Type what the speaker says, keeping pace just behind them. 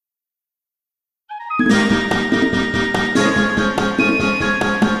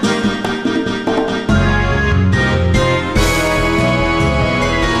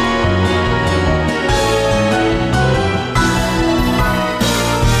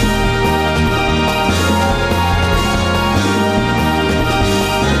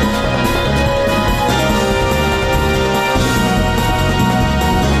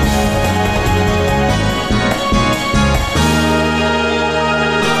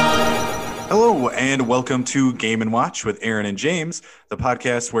and welcome to Game and Watch with Aaron and James, the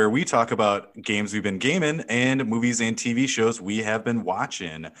podcast where we talk about games we've been gaming and movies and TV shows we have been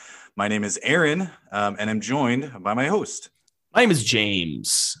watching. My name is Aaron, and I'm joined by my host. My name is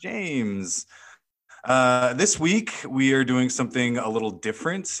James. James. This week, we are doing something a little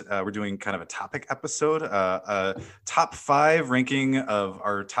different. We're doing kind of a topic episode, a top 5 ranking of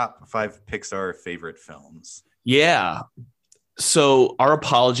our top 5 Pixar favorite films. Yeah. So our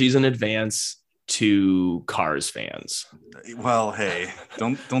apologies in advance to Cars fans. Well, hey,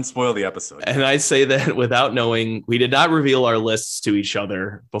 don't spoil the episode. And I say that without knowing. We did not reveal our lists to each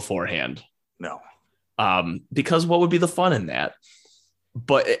other beforehand. No. Because what would be the fun in that?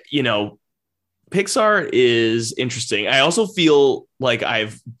 But, you know, Pixar is interesting. I also feel like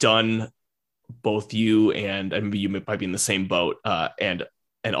I've done both you and you might be in the same boat and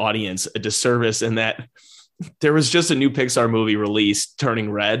an audience a disservice in that there was just a new Pixar movie released, Turning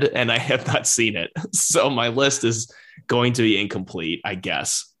Red, and I have not seen it. So my list is going to be incomplete, I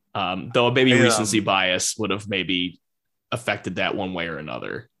guess. Though maybe recency bias would have maybe affected that one way or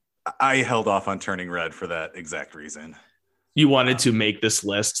another. I held off on Turning Red for that exact reason. You wanted to make this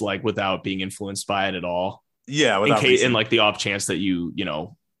list like without being influenced by it at all? Yeah. In like the off chance that you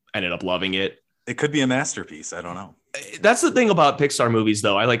ended up loving it. It could be a masterpiece. I don't know. That's the thing about Pixar movies,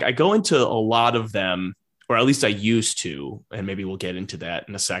 though. I go into a lot of them, or at least I used to, and maybe we'll get into that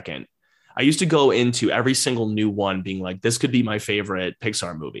in a second. I used to go into every single new one being like, this could be my favorite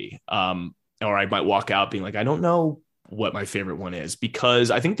Pixar movie. Or I might walk out being like, I don't know what my favorite one is,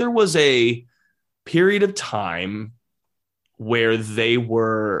 because I think there was a period of time where they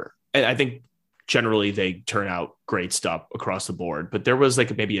were, and I think generally they turn out great stuff across the board, but there was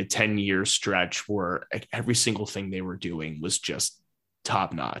like maybe a 10-year stretch where every single thing they were doing was just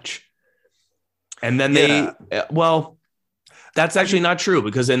top notch. And then that's actually not true,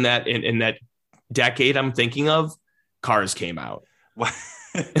 because in that decade I'm thinking of, Cars came out.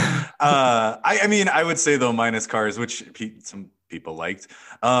 I would say though, minus Cars, which some people liked,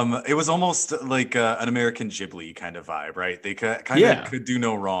 it was almost like an American Ghibli kind of vibe, right? They could do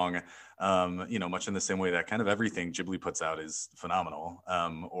no wrong. Much in the same way that kind of everything Ghibli puts out is phenomenal,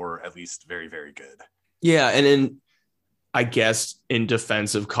 or at least very, very good. Yeah, and I guess in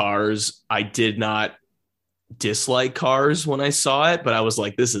defense of Cars, I did not dislike Cars when I saw it, but I was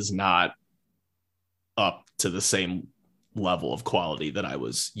like, this is not up to the same level of quality that I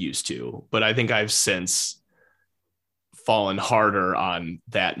was used to. But I think I've since fallen harder on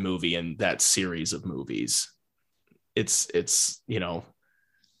that movie and that series of movies. It's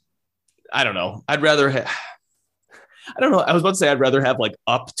I don't know. I don't know. I was about to say I'd rather have like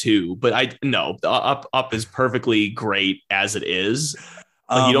Up to, but Up is perfectly great as it is.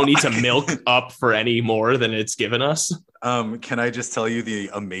 Like, you don't need to milk Up for any more than it's given us. Can I just tell you the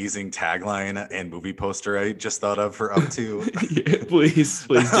amazing tagline and movie poster I just thought of for Up to? Yeah, please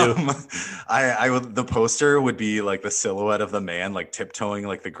do. The poster would be like the silhouette of the man like tiptoeing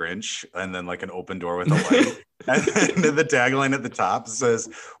like the Grinch, and then like an open door with a light. And then the tagline at the top says,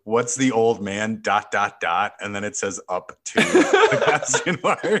 "What's the old man ... and then it says Up to the question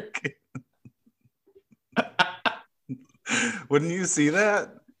mark. Wouldn't you see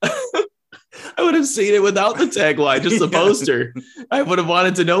that? I would have seen it without the tagline, just the poster. I would have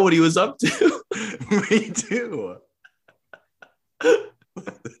wanted to know what he was up to. Me too.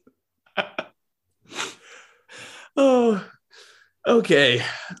 Oh, okay.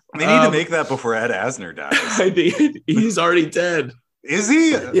 They need to make that before Ed Asner dies. I think he's already dead. Is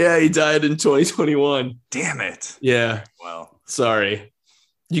he? Yeah, he died in 2021. Damn it. Yeah. Well, sorry.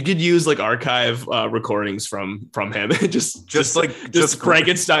 You could use like archive recordings from him. just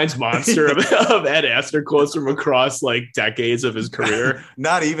Frankenstein's monster of Ed Asner quotes from across like decades of his career.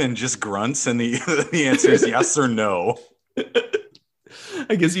 Not even just grunts, and the answer is yes or no.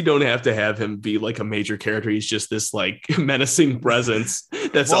 I guess you don't have to have him be like a major character. He's just this like menacing presence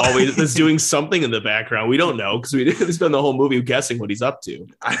that's doing something in the background. We don't know, because we spend the whole movie guessing what he's up to.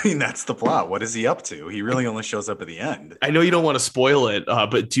 I mean, that's the plot. What is he up to? He really only shows up at the end. I know you don't want to spoil it,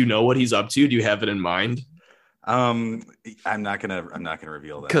 but do you know what he's up to? Do you have it in mind? I'm not gonna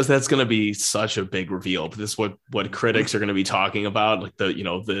reveal that, because that's gonna be such a big reveal. But this is what critics are gonna be talking about, like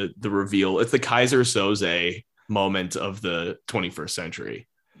the reveal. It's the Kaiser Soze moment of the 21st century.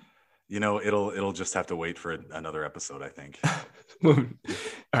 It'll just have to wait for another episode, I think. All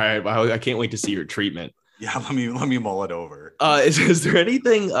right, I can't wait to see your treatment. Yeah, let me mull it over. Is there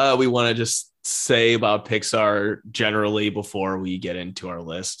anything we want to just say about Pixar generally before we get into our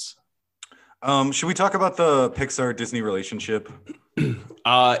lists? Should we talk about the Pixar Disney relationship?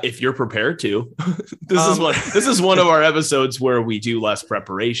 If you're prepared to. Um, This is one of our episodes where we do less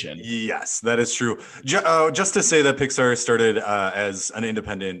preparation. Yes, that is true. Just to say that Pixar started as an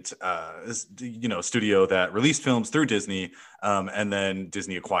independent, studio that released films through Disney, and then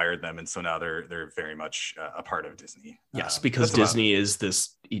Disney acquired them, and so now they're very much a part of Disney. Yes, because Disney is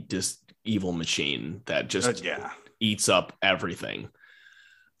this evil machine that just eats up everything.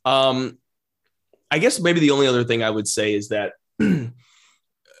 I guess maybe the only other thing I would say is that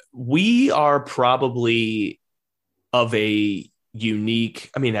we are probably of a unique,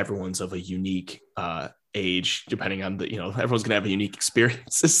 I mean, everyone's of a unique age, depending on everyone's going to have a unique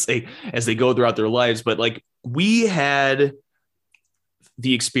experience as they go throughout their lives. But like we had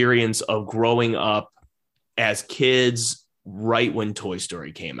the experience of growing up as kids right when Toy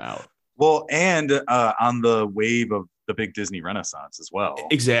Story came out. Well, and on the wave of the big Disney Renaissance as well.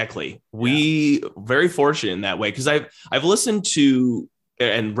 Exactly. We very fortunate in that way, because I've listened to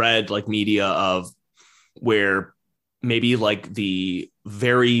and read like media of where maybe like the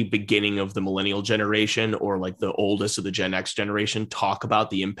very beginning of the millennial generation or like the oldest of the Gen X generation talk about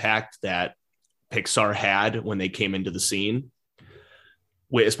the impact that Pixar had when they came into the scene,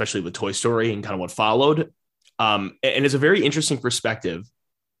 especially with Toy Story and kind of what followed. And it's a very interesting perspective,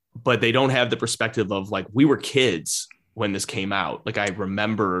 but they don't have the perspective of like, we were kids when this came out. Like I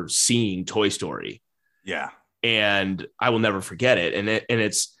remember seeing Toy Story. Yeah. And I will never forget it. And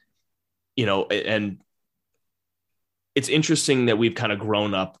it's, and it's interesting that we've kind of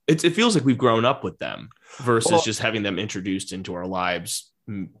grown up. It feels like we've grown up with them versus just having them introduced into our lives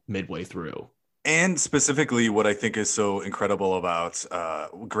midway through. And specifically, what I think is so incredible about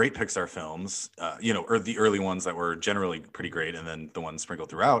great Pixar films, or the early ones that were generally pretty great, and then the ones sprinkled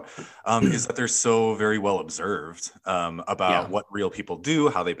throughout, is that they're so very well observed about what real people do,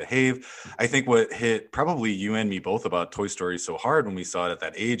 how they behave. I think what hit probably you and me both about Toy Story so hard when we saw it at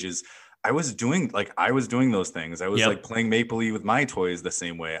that age is I was doing those things. I was like playing Maple with my toys the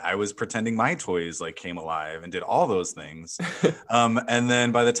same way. I was pretending my toys like came alive and did all those things. And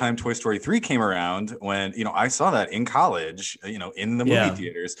then by the time Toy Story 3 came around, when, I saw that in college, in the movie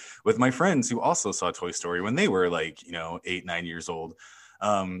theaters with my friends who also saw Toy Story when they were like, 8, 9 years old.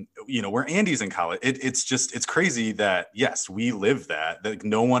 Where Andy's in college. It's crazy that, yes, we live that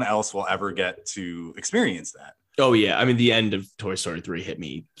no one else will ever get to experience that. Oh yeah. I mean, the end of Toy Story 3 hit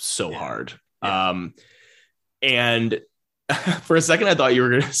me so hard. Yeah. And for a second, I thought you were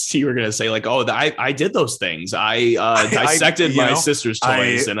going to say like, oh, I did those things. I dissected my sister's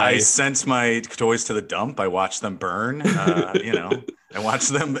toys and I sent my toys to the dump. I watched them burn, I watched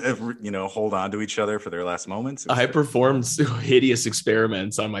them, hold on to each other for their last moments. I performed hideous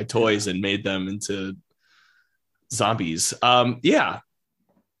experiments on my toys and made them into zombies.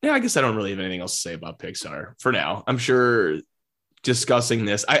 Yeah, I guess I don't really have anything else to say about Pixar for now. I'm sure discussing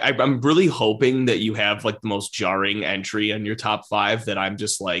this, I'm really hoping that you have like the most jarring entry in your top 5 that I'm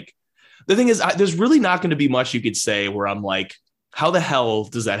just like, the thing is, there's really not going to be much you could say where I'm like, how the hell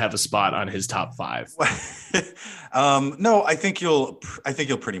does that have a spot on his top 5? No, I think you'll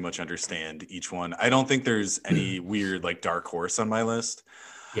pretty much understand each one. I don't think there's any weird like dark horse on my list.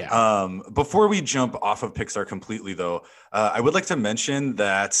 Yeah. Before we jump off of Pixar completely, though, I would like to mention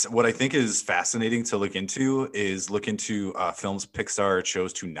that what I think is fascinating to look into films Pixar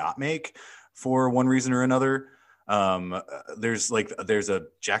chose to not make for one reason or another. There's a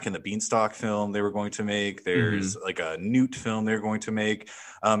Jack and the Beanstalk film they were going to make. There's like a Newt film they're going to make.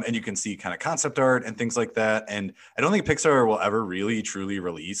 And you can see kind of concept art and things like that. And I don't think Pixar will ever really truly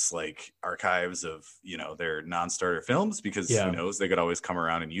release like archives of, their non-starter films because who knows, they could always come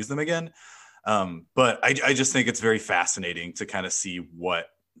around and use them again. But I just think it's very fascinating to kind of see what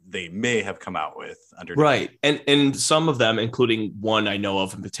they may have come out with under. Right. And some of them, including one I know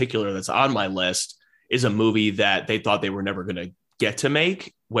of in particular that's on my list, is a movie that they thought they were never going to get to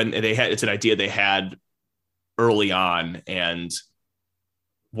make when it's an idea they had early on and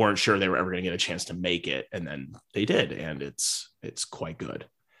weren't sure they were ever going to get a chance to make it. And then they did. And it's quite good.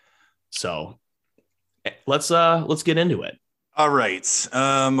 So let's get into it. All right.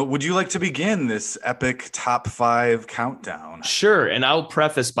 Would you like to begin this epic top 5 countdown? Sure. And I'll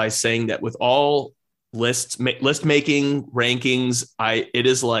preface by saying that with all list making rankings, it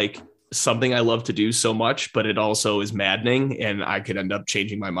is like something I love to do so much, but it also is maddening and I could end up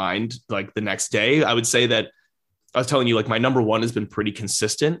changing my mind like the next day. I would say that I was telling you, like my number 1 has been pretty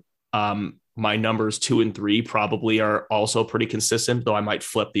consistent. My numbers 2 and 3 probably are also pretty consistent, though I might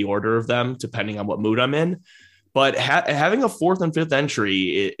flip the order of them depending on what mood I'm in. But having a 4th and 5th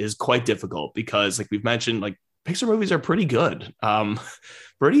entry is quite difficult because like we've mentioned, like Pixar movies are pretty good.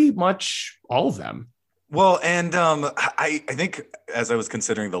 Pretty much all of them. Well, and I think as I was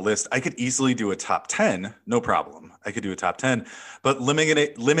considering the list, I could easily do a top 10, no problem. I could do a top 10, but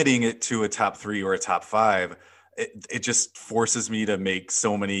limiting it to a top 3 or a top 5, it just forces me to make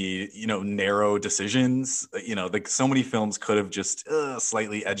so many, narrow decisions. Like so many films could have just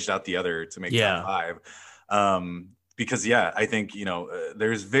slightly edged out the other to make top 5. Because I think,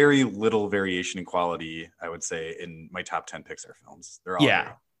 there's very little variation in quality, I would say, in my top 10 Pixar films. They're all great.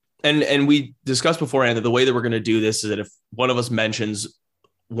 And we discussed beforehand that the way that we're going to do this is that if one of us mentions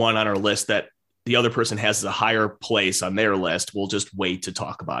one on our list that the other person has a higher place on their list, we'll just wait to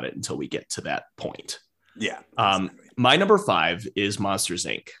talk about it until we get to that point. Yeah. Exactly. My number 5 is Monsters,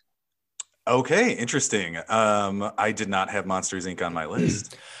 Inc. Okay, interesting. I did not have Monsters, Inc. on my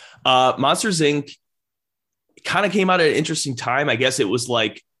list. Monsters, Inc. kind of came out at an interesting time. I guess it was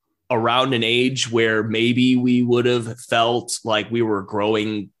like around an age where maybe we would have felt like we were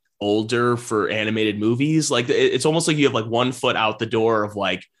growing older for animated movies. Like it's almost like you have like one foot out the door of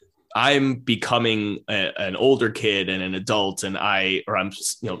like, I'm becoming an older kid and an adult, and I'm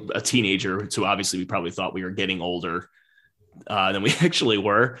a teenager. So obviously we probably thought we were getting older than we actually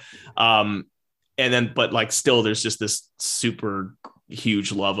were. But like still there's just this super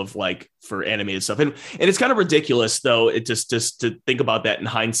huge love of like for animated stuff. And it's kind of ridiculous though. It just to think about that in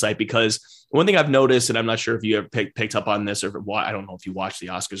hindsight, because one thing I've noticed, and I'm not sure if you ever picked up on this, or I don't know if you watched the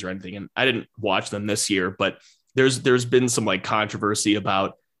Oscars or anything, and I didn't watch them this year, but there's been some like controversy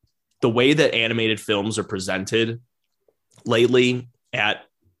about the way that animated films are presented lately at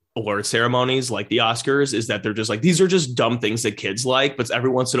award ceremonies like the Oscars, is that they're just like, these are just dumb things that kids like, but every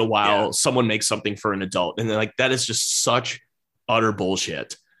once in a while someone makes something for an adult. And they're like, that is just such utter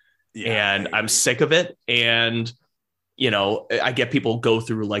bullshit. And I'm sick of it. And I get people go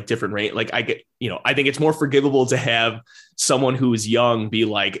through like different rate. Like I think it's more forgivable to have someone who is young be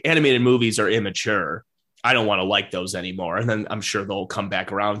like, animated movies are immature. I don't want to like those anymore. And then I'm sure they'll come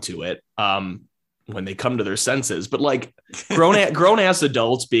back around to it when they come to their senses. But like grown ass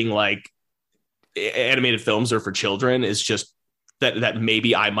adults being like, animated films are for children is just that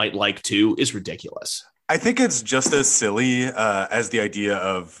maybe I might like too is ridiculous. I think it's just as silly as the idea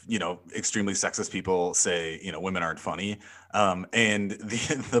of, extremely sexist people say, women aren't funny. And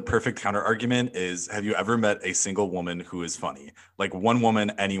the perfect counter argument is, have you ever met a single woman who is funny? Like one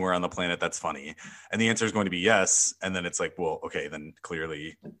woman anywhere on the planet that's funny? And the answer is going to be yes. And then it's like, well, okay, then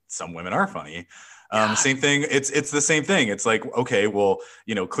clearly some women are funny. Same thing. It's the same thing. It's like, okay, well,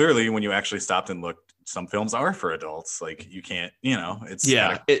 clearly when you actually stopped and looked, some films are for adults. Like you can't,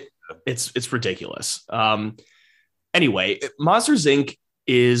 it's ridiculous. Anyway, Monsters, Inc.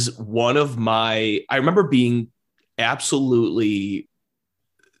 is one of I remember being absolutely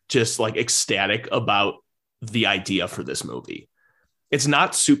just like ecstatic about the idea for this movie. It's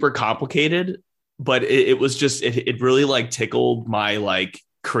not super complicated, but it was just, it really like tickled my like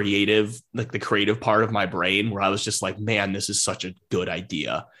the creative part of my brain, where I was just like, man, this is such a good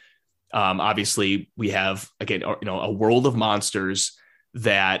idea. Obviously we have, again, a world of monsters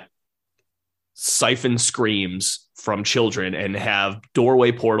that siphon screams from children and have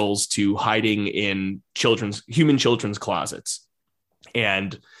doorway portals to hiding in human children's closets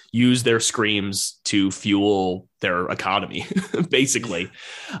and use their screams to fuel their economy, basically.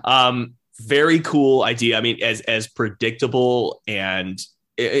 Very cool idea. I mean, as predictable, and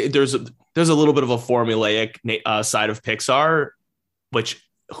there's a little bit of a formulaic side of Pixar, which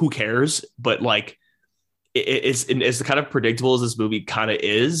who cares? But like, it's kind of predictable as this movie kind of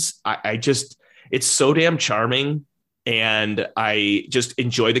is. It's so damn charming, and I just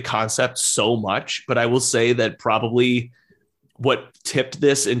enjoy the concept so much. But I will say that probably what tipped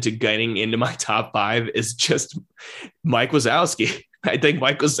this into getting into my top 5 is just Mike Wazowski. I think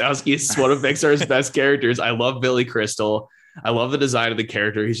Mike Wazowski is one of Pixar's best characters. I love Billy Crystal. I love the design of the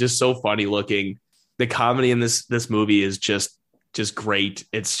character. He's just so funny looking. The comedy in this movie is just great.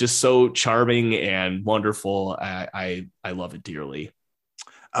 It's just so charming and wonderful. I love it dearly.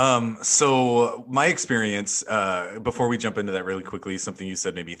 So my experience, before we jump into that really quickly, something you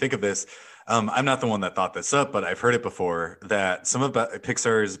said made me think of this. I'm not the one that thought this up, but I've heard it before that some of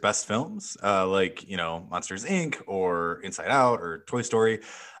Pixar's best films, like, Monsters, Inc. or Inside Out or Toy Story,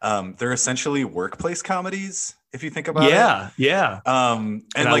 they're essentially workplace comedies, if you think about it. Yeah. And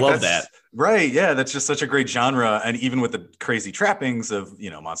I love that. Right. Yeah. That's just such a great genre. And even with the crazy trappings of,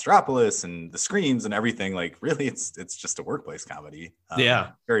 Monstropolis and the screams and everything, like really it's just a workplace comedy.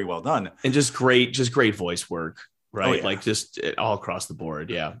 Very well done. And just great voice work. right? Oh, yeah. Like just all across the board.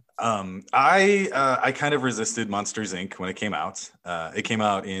 Yeah. I kind of resisted Monsters Inc. when it came out. It came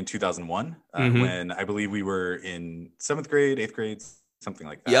out in 2001, when I believe we were in 7th grade, 8th grade, something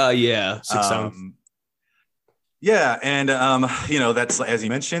like that. Yeah. 6, 7. Yeah, and that's, as you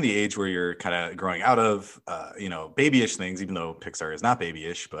mentioned, the age where you're kind of growing out of babyish things, even though Pixar is not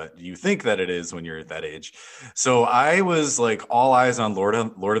babyish, but you think that it is when you're at that age. So I was like all eyes on Lord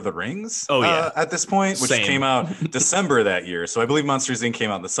of the Rings. Oh yeah, at this point, which came out December that year. So I believe Monsters Inc.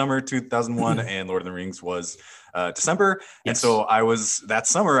 came out in the summer 2001, and Lord of the Rings was December. Yes. And so that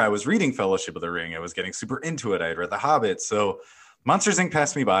summer I was reading Fellowship of the Ring. I was getting super into it. I had read The Hobbit. So Monsters Inc.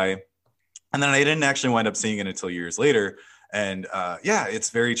 passed me by. And then I didn't actually wind up seeing it until years later. And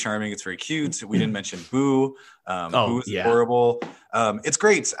it's very charming. It's very cute. We didn't mention Boo. Boo is adorable. It's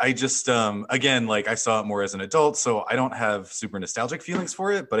great. I just, again, like I saw it more as an adult, so I don't have super nostalgic feelings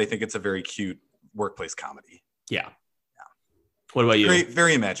for it, but I think it's a very cute workplace comedy. Yeah. What about you? Very,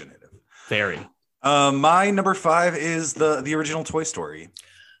 very imaginative. Very. My number 5 is the original Toy Story.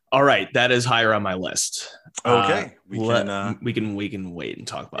 All right, that is higher on my list. Okay, we can wait and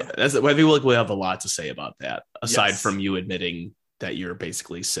talk about that. I feel like we have a lot to say about that, aside from you admitting that you're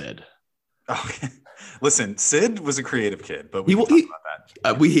basically Sid. Okay, listen, Sid was a creative kid, but we can talk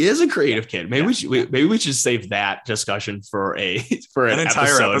about that. He is a creative kid. Maybe we should save that discussion for an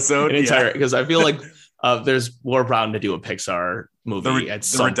entire episode. Because I feel like there's more bound to do a Pixar movie at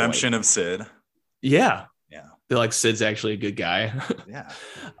some point. The redemption of Sid. Yeah. Feel like Sid's actually a good guy. Yeah.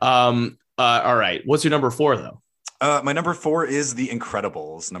 All right. What's your number 4 though? My number 4 is The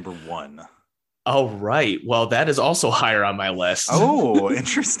Incredibles, number 1. All right. Well, that is also higher on my list. Oh,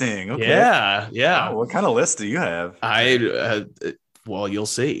 interesting. Okay. Yeah. Wow, what kind of list do you have? Well, you'll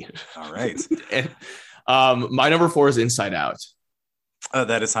see. All right. My number 4 is Inside Out.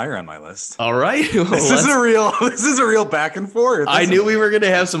 That is higher on my list. All right. This is a real back and forth. I knew we were going to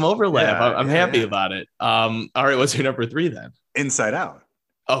have some overlap. I'm happy about it. All right. What's your number 3 then? Inside Out.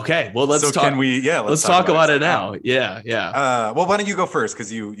 Okay. Well, let's talk. Let's talk about it now. Yeah. Well, why don't you go first?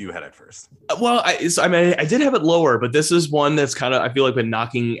 Because you had it first. Well, I did have it lower, but this is one that's kind of, I feel like, been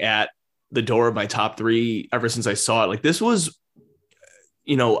knocking at the door of my top 3 ever since I saw it. Like this was,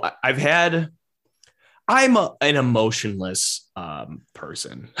 I'm an emotionless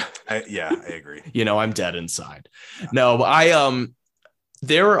person. I agree. I'm dead inside. Yeah. No, but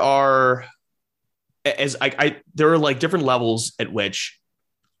there are like different levels at which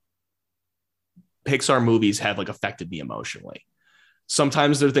Pixar movies have like affected me emotionally.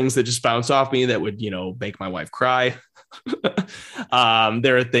 Sometimes there are things that just bounce off me that would, make my wife cry.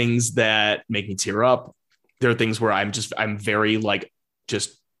 There are things that make me tear up. There are things where I'm very like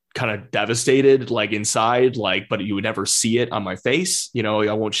just kind of devastated, like inside, like, but you would never see it on my face.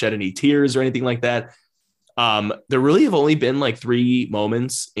 I won't shed any tears or anything like that. There really have only been like 3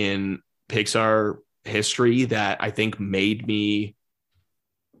 moments in Pixar history that I think made me,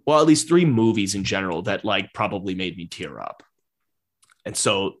 well, at least 3 movies in general that like probably made me tear up. And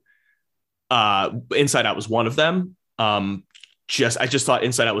so Inside Out was one of them. I just thought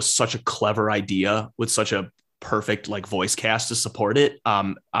Inside Out was such a clever idea with such a perfect like voice cast to support it.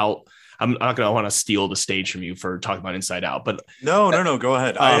 I'm not gonna want to steal the stage from you for talking about Inside Out, but no, go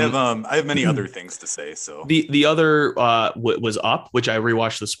ahead. I have many other things to say. So the other was Up, which I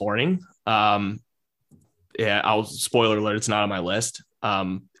rewatched this morning. Spoiler alert, it's not on my list.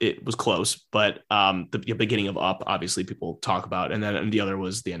 It was close, but the beginning of Up, obviously people talk about, and then the other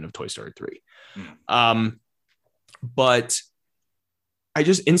was the end of Toy Story 3. But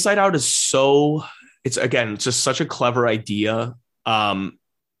Inside Out is so. It's just such a clever idea, and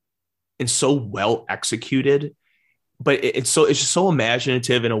so well executed, but it's just so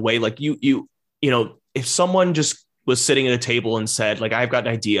imaginative in a way. Like if someone just was sitting at a table and said, like, I've got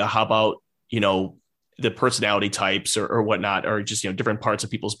an idea, how about, the personality types or whatnot, or just, different parts of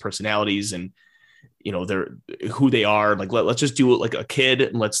people's personalities and, they're who they are. Like, let's just do it like a kid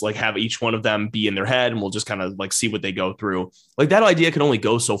and let's like have each one of them be in their head and we'll just kind of like see what they go through. Like that idea can only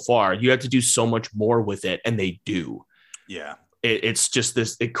go so far. You have to do so much more with it. And they do. Yeah. It's just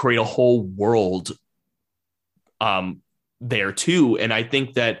it create a whole world there too. And I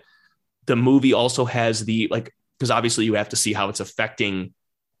think that the movie also has because obviously you have to see how it's affecting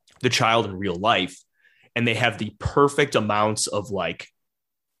the child in real life. And they have the perfect amounts of like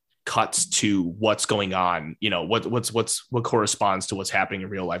cuts to what's going on, what corresponds to what's happening in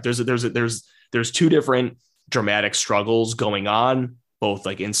real life. There's 2 different dramatic struggles going on, both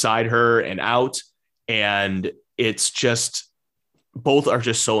like inside her and out. And it's just, both are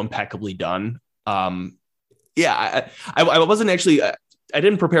just so impeccably done. I wasn't actually, I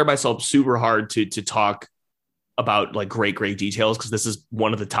didn't prepare myself super hard to talk about like great details, because this is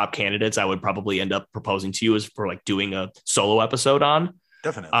one of the top candidates I would probably end up proposing to you is for like doing a solo episode on.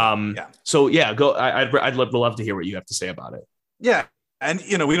 Definitely. Yeah. So yeah, go. I'd love to hear what you have to say about it. Yeah. And,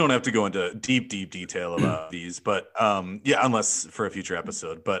 we don't have to go into deep detail about these, but yeah, unless for a future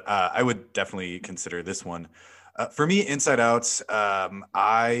episode. But I would definitely consider this one. For me, Inside Out,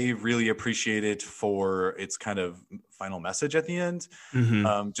 I really appreciate it for its kind of final message at the end.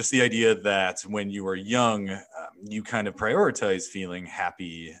 Mm-hmm. Just the idea that when you are young, you kind of prioritize feeling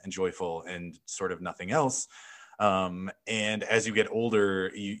happy and joyful and sort of nothing else. And as you get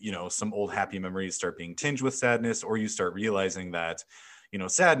older, some old happy memories start being tinged with sadness, or you start realizing that,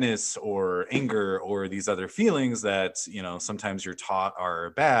 sadness or anger or these other feelings that, sometimes you're taught are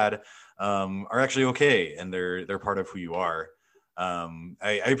bad, are actually okay. And they're part of who you are.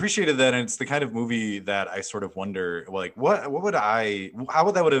 I appreciated that. And it's the kind of movie that I sort of wonder, like, would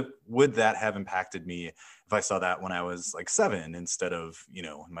that have impacted me if I saw that when I was like 7 instead of, in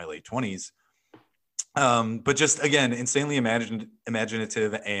my late 20s? But just again, insanely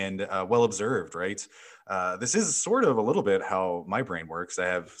imaginative and well observed, right? This is sort of a little bit how my brain works. I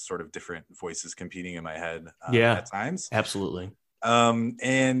have sort of different voices competing in my head at times. Absolutely.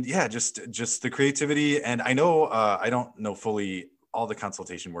 And yeah, just the creativity. And I know I don't know fully all the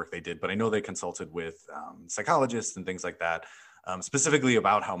consultation work they did, but I know they consulted with psychologists and things like that, specifically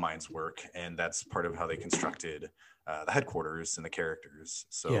about how minds work, and that's part of how they constructed the headquarters and the characters.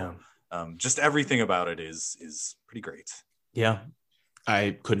 So. Yeah. Just everything about it is pretty great. Yeah,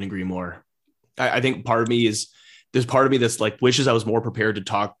 I couldn't agree more. I think there's part of me that's like wishes I was more prepared to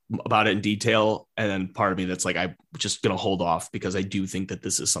talk about it in detail, and then part of me that's like I'm just gonna hold off, because I do think that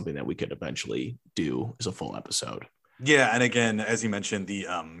this is something that we could eventually do as a full episode. Yeah, and again, as you mentioned, the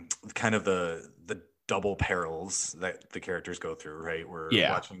kind of the double perils that the characters go through, right? We're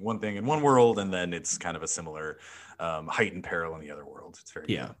watching one thing in one world, and then it's kind of a similar heightened peril in the other world. It's very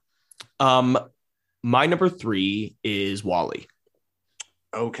good. My number 3 is WALL-E.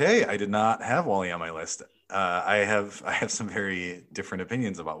 Okay, I did not have WALL-E on my list. I have some very different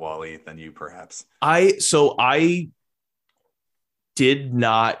opinions about WALL-E than you, perhaps. I did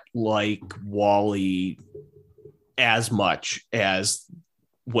not like WALL-E as much as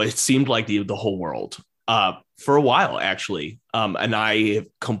what it seemed like the whole world for a while, actually. And I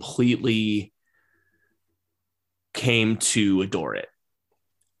completely came to adore it.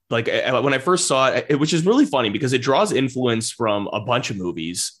 Like when I first saw it, which is really funny because it draws influence from a bunch of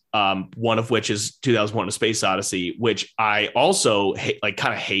movies. One of which is 2001: A Space Odyssey, which I also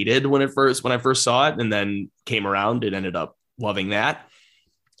kind of hated when I first saw it, and then came around and ended up loving that.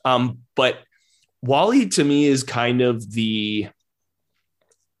 But WALL-E to me is kind of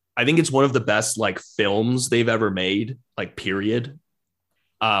I think it's one of the best like films they've ever made, like period.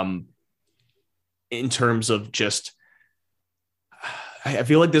 In terms of just, I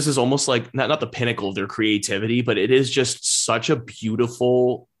feel like this is almost like not the pinnacle of their creativity, but it is just such a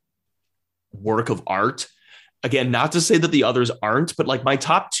beautiful work of art. Again, not to say that the others aren't, but like my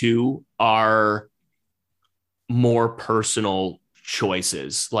top 2 are more personal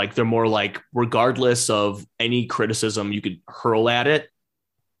choices. Like they're more like, regardless of any criticism you could hurl at it,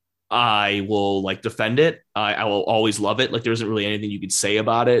 I will like defend it. I will always love it. Like there isn't really anything you could say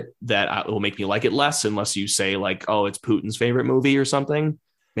about it that will make me like it less, unless you say like, oh, it's Putin's favorite movie or something.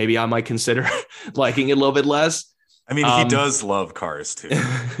 Maybe I might consider liking it a little bit less. I mean, he does love cars too.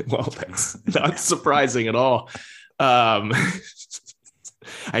 Well, that's not surprising at all. I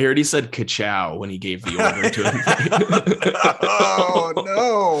heard he said "ka-chow" when he gave the order to him. Oh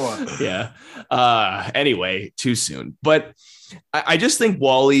no! Yeah. Anyway, too soon. But I just think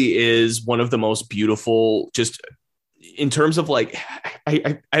WALL-E is one of the most beautiful. Just in terms of like,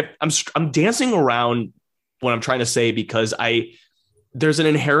 I'm dancing around what I'm trying to say, because there's an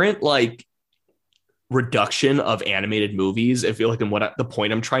inherent like reduction of animated movies, I feel like, and the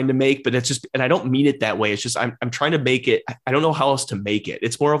point I'm trying to make, but it's just, and I don't mean it that way. It's just, I'm trying to make it, I don't know how else to make it.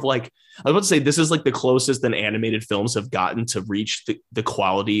 It's more of like, I was about to say, this is like the closest that animated films have gotten to reach the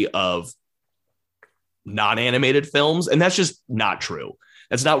quality of non-animated films. And that's just not true.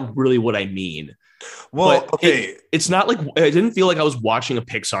 That's not really what I mean. Well, but okay. It's not like, I didn't feel like I was watching a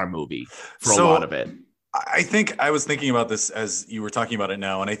Pixar movie for a lot of it. I think I was thinking about this as you were talking about it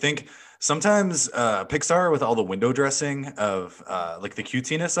now. And I think sometimes Pixar, with all the window dressing of like the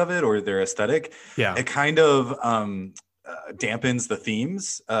cutesiness of it or their aesthetic, it kind of dampens the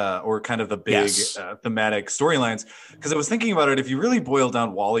themes or kind of the big thematic storylines. Because I was thinking about it, if you really boil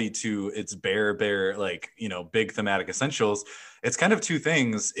down WALL-E to its bare, like, big thematic essentials, it's kind of 2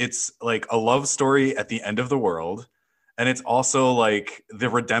 things. It's like a love story at the end of the world. and it's also like the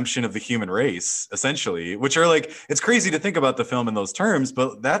redemption of the human race, essentially, which are like, it's crazy to think about the film in those terms,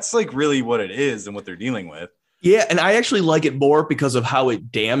 but that's like really what it is and what they're dealing with. Yeah, and I actually like it more because of how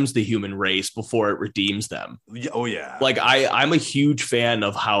it damns the human race before it redeems them. Oh yeah. Like I'm a huge fan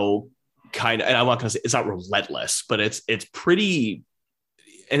of how kind of, and I'm not gonna say it's not relentless, but it's pretty,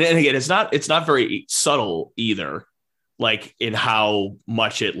 and again, it's not very subtle either, like in how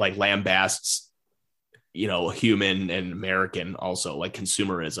much it like lambasts, human and American also like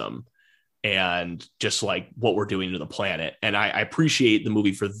consumerism and just like what we're doing to the planet. And I appreciate the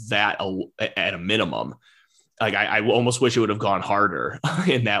movie for that at a minimum. Like I almost wish it would have gone harder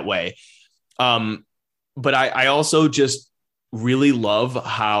in that way. But I also just really love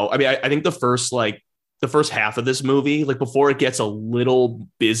how, I mean, I think the first half of this movie, like before it gets a little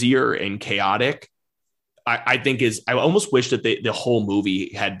busier and chaotic, I think I almost wish that the whole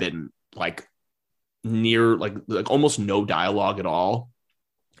movie had been like near like almost no dialogue at all,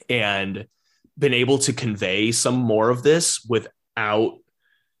 and been able to convey some more of this without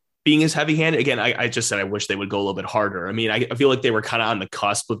being as heavy-handed. Again, I just said I wish they would go a little bit harder. I mean, I feel like they were kind of on the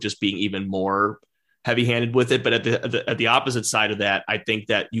cusp of just being even more heavy-handed with it. But at the opposite side of that, I think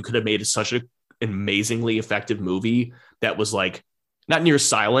that you could have made such an amazingly effective movie that was like not near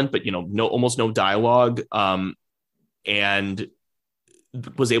silent, but almost no dialogue, and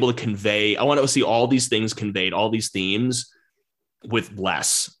was able to convey. I want to see all these things conveyed, all these themes with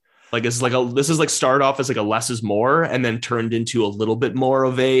less. Like this is like started off as like a less is more, and then turned into a little bit more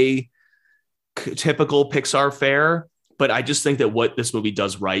of a typical Pixar fare. But I just think that what this movie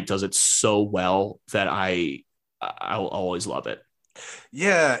does it so well that I'll always love it.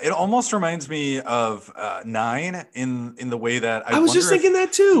 Yeah, it almost reminds me of 9 in the way that I was just thinking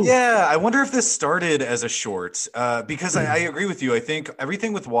that too. Yeah, I wonder if this started as a short, because I agree with you. I think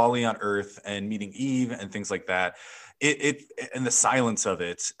everything with Wally on Earth and meeting Eve and things like that, it and the silence of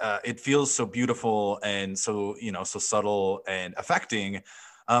it, it feels so beautiful and so so subtle and affecting.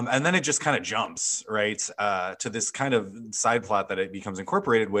 And then it just kind of jumps right to this kind of side plot that it becomes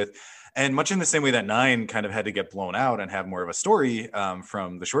incorporated with. And much in the same way that 9 kind of had to get blown out and have more of a story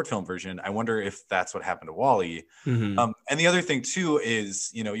from the short film version, I wonder if that's what happened to Wall-E. Mm-hmm. And the other thing too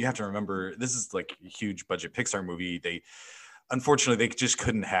is, you have to remember, this is like a huge budget Pixar movie. Unfortunately, they just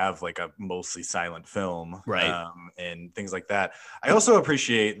couldn't have like a mostly silent film, right? And things like that. I also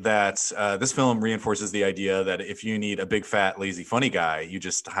appreciate that this film reinforces the idea that if you need a big, fat, lazy, funny guy, you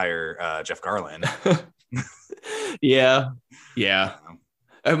just hire Jeff Garlin. Yeah.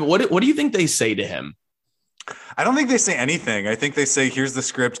 What do you think they say to him? I don't think they say anything. I think they say, here's the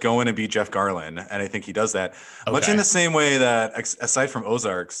script, go in and be Jeff Garlin. And I think he does that. Okay. Much in the same way that, aside from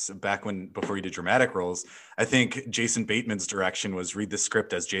Ozarks, before he did dramatic roles, I think Jason Bateman's direction was read the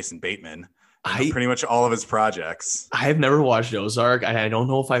script as Jason Bateman. Pretty much all of his projects. I have never watched Ozark. I don't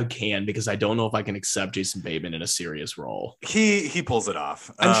know if I can, because I don't know if I can accept Jason Bateman in a serious role. He pulls it off.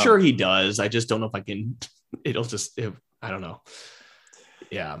 I'm sure he does. I just don't know if I can. I don't know.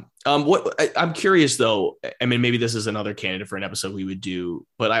 Yeah. I'm curious though. I mean, maybe this is another candidate for an episode we would do,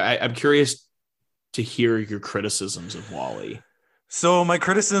 but I'm curious to hear your criticisms of Wall-E. So my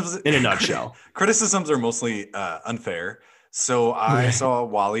criticisms, in a nutshell, criticisms are mostly unfair. So I saw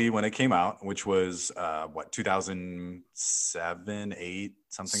Wall-E when it came out, which was 2007, 8,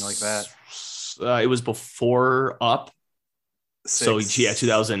 something like that. It was before Up. 6. So yeah,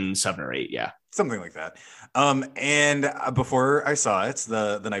 2007 or 8. Yeah. Something like that. And before I saw it,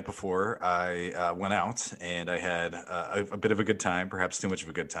 the night before, I went out and I had a bit of a good time, perhaps too much of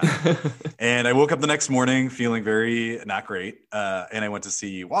a good time. And I woke up the next morning feeling very not great. And I went to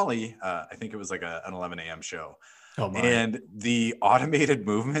see Wall-E. I think it was like an 11 a.m. show. Oh my. And the automated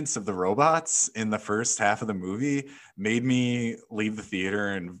movements of the robots in the first half of the movie made me leave the theater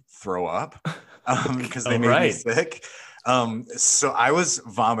and throw up because they made me sick. So I was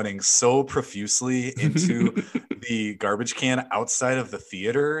vomiting so profusely into the garbage can outside of the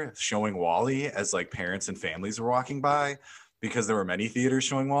theater showing Wall-E as like parents and families were walking by, because there were many theaters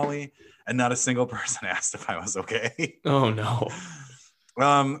showing Wall-E and not a single person asked if I was okay. Oh no.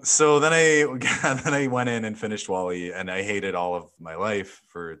 So then I went in and finished Wall-E, and I hated all of my life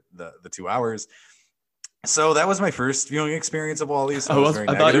for the 2 hours. So that was my first viewing experience of Wall-E. So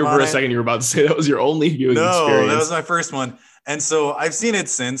I thought you were for a second you were about to say that was your only viewing experience. No, that was my first one. And so I've seen it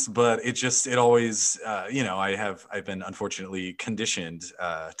since, but it always, I've been unfortunately conditioned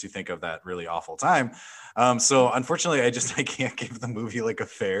to think of that really awful time. So unfortunately, I can't give the movie like a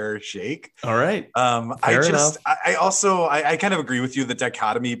fair shake. All right. Fair enough. I kind of agree with you. The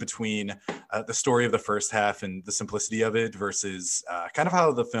dichotomy between the story of the first half and the simplicity of it versus kind of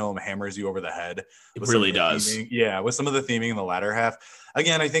how the film hammers you over the head. It really does. With some of the theming in the latter half.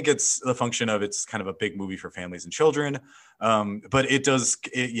 Again, I think it's the function of it's kind of a big movie for families and children. But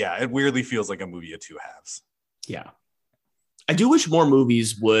it weirdly feels like a movie of two halves. Yeah. I do wish more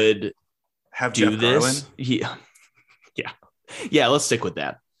movies would have do Jeff this. Garland. Yeah. Let's stick with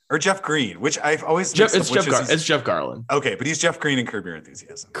that. Or Jeff Green, which I've always it's Jeff Garland. Okay, but he's Jeff Green in Curb Your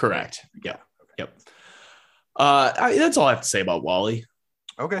Enthusiasm. Correct. Right? Yeah. Okay. Yep. That's all I have to say about WALL-E.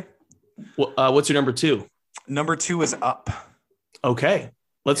 Okay. What's your number 2? Number 2 is Up. Okay.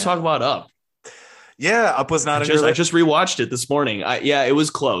 Let's talk about Up. Yeah, Up was not. I just rewatched it this morning. It was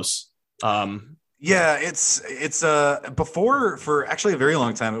close. It's before for actually a very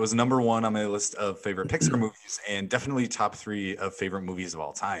long time. It was number 1 on my list of favorite Pixar movies, and definitely top 3 of favorite movies of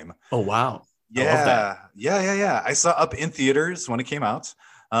all time. Oh wow! Yeah, I love that. Yeah. I saw Up in theaters when it came out.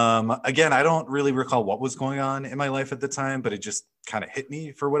 Again, I don't really recall what was going on in my life at the time, but it just kind of hit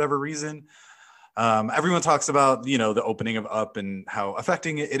me for whatever reason. Everyone talks about, the opening of Up and how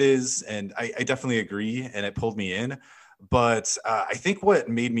affecting it is. And I definitely agree. And it pulled me in. But I think what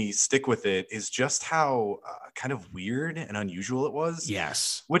made me stick with it is just how kind of weird and unusual it was.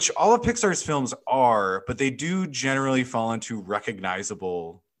 Yes. Which all of Pixar's films are, but they do generally fall into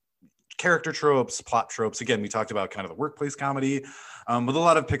recognizable character tropes, plot tropes. Again, we talked about kind of the workplace comedy. With a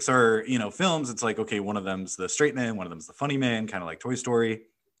lot of Pixar, films, it's like, okay, one of them's the straight man, one of them's the funny man, kind of like Toy Story.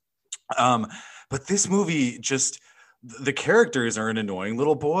 But this movie the characters are an annoying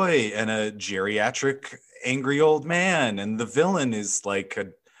little boy and a geriatric angry old man, and the villain is like a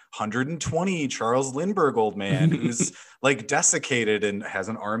 120 Charles Lindbergh old man who's like desiccated and has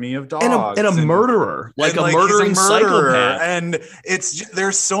an army of dogs and a murderer, like a murdering psychopath. And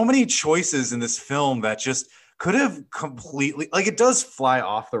there's so many choices in this film that just could have completely, like, it does fly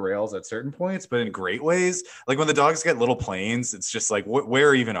off the rails at certain points, but in great ways. Like when the dogs get little planes, it's just like,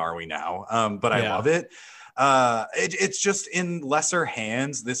 where even are we now? But I love it. It's just in lesser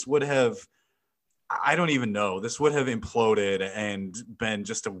hands. This would have, I don't even know, this would have imploded and been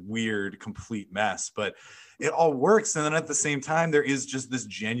just a weird, complete mess, but it all works. And then at the same time, there is just this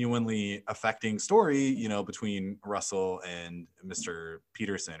genuinely affecting story, between Russell and Mr.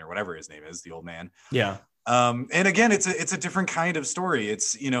 Peterson or whatever his name is, the old man. Yeah. And again, it's a different kind of story.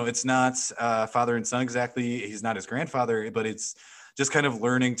 It's, it's not father and son exactly. He's not his grandfather, but it's just kind of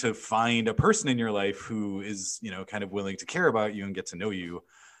learning to find a person in your life who is, kind of willing to care about you and get to know you.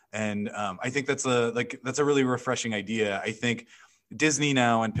 And I think that's a really refreshing idea. I think Disney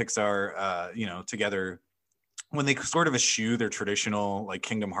now and Pixar, together, when they sort of eschew their traditional like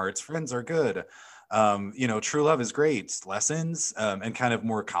Kingdom Hearts friends are good. True love is great. Lessons and kind of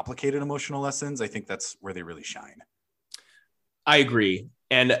more complicated emotional lessons, I think that's where they really shine. I agree.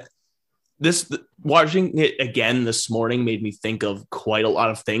 And watching it again this morning made me think of quite a lot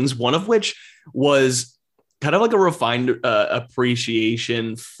of things, one of which was kind of like a refined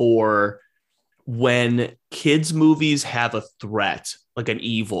appreciation for when kids' movies have a threat, like an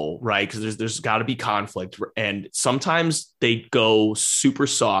evil, right? Because there's got to be conflict, and sometimes they go super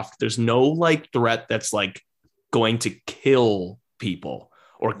soft. There's no like threat that's like going to kill people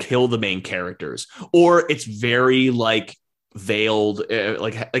or kill the main characters, or it's very like veiled,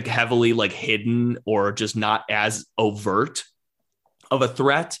 like heavily like hidden, or just not as overt of a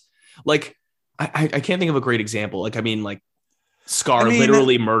threat. Like I can't think of a great example. Like, I mean, like Scar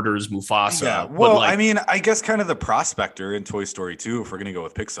literally murders Mufasa. Yeah, well, I guess kind of the prospector in Toy Story 2, if we're gonna go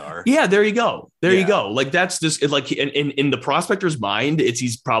with Pixar. Yeah, there you go. You go. Like that's just like in the prospector's mind,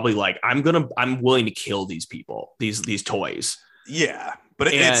 he's probably like, I'm willing to kill these people, these toys. Yeah, but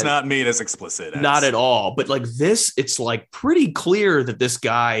it's not made as explicit. Not at all. But like this, it's like pretty clear that this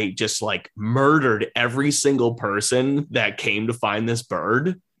guy just like murdered every single person that came to find this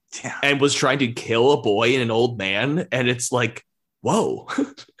bird. Yeah. And was trying to kill a boy and an old man. And it's like, whoa.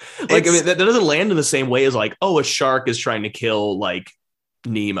 Like, I mean, that doesn't land in the same way as like, oh, a shark is trying to kill like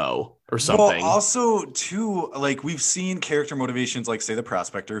Nemo or something. Well, also too, like we've seen character motivations, like say the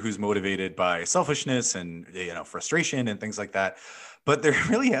prospector, who's motivated by selfishness and, frustration and things like that. But there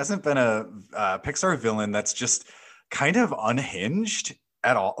really hasn't been a Pixar villain that's just kind of unhinged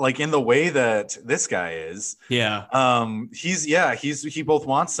at all, like in the way that this guy is. He both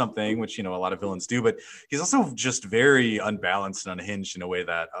wants something, which a lot of villains do, but he's also just very unbalanced and unhinged in a way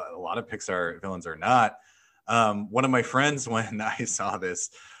that a lot of Pixar villains are not. One of my friends, when I saw this,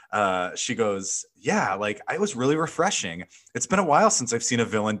 she goes, yeah, like I was really refreshing. It's been a while since I've seen a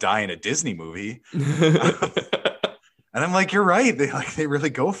villain die in a Disney movie. And I'm like, you're right. They really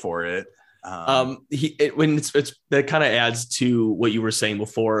go for it. When it's that kind of adds to what you were saying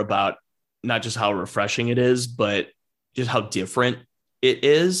before about not just how refreshing it is, but just how different it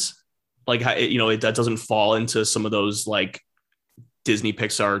is. Like, how, that doesn't fall into some of those like Disney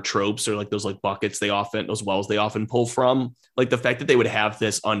Pixar tropes or like those like buckets those wells they often pull from. Like the fact that they would have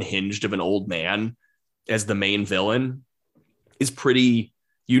this unhinged of an old man as the main villain is pretty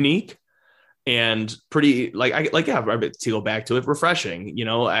unique and pretty to go back to it, refreshing.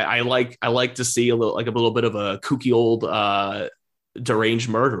 I like to see a little bit of a kooky old deranged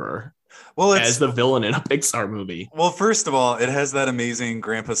murderer as the villain in a Pixar movie. Well, first of all, it has that amazing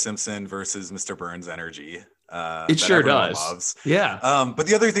Grandpa Simpson versus Mr. Burns energy. It sure does. Loves. Yeah. But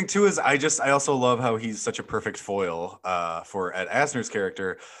the other thing too is I also love how he's such a perfect foil for Ed Asner's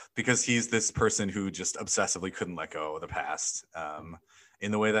character, because he's this person who just obsessively couldn't let go of the past. In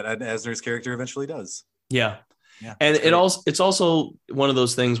the way that Ed Asner's character eventually does. Yeah. And it's also one of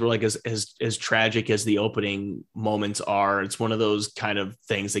those things where like as tragic as the opening moments are, it's one of those kind of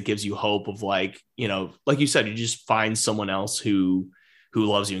things that gives you hope of like, like you said, you just find someone else who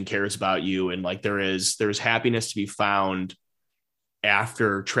loves you and cares about you. And like there's happiness to be found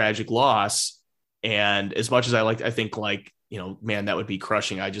after tragic loss. And as much as I think like, man, that would be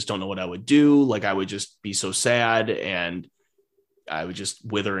crushing. I just don't know what I would do. Like I would just be so sad and I would just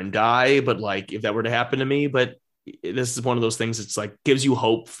wither and die. But like, if that were to happen to me, but this is one of those things. It's like gives you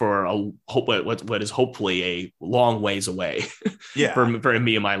hope for what is hopefully a long ways away. Yeah. for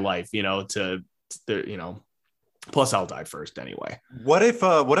me in my life, plus I'll die first anyway. What if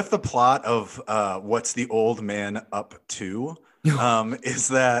the plot of What's the Old Man Up To is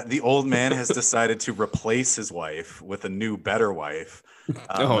that the old man has decided to replace his wife with a new, better wife.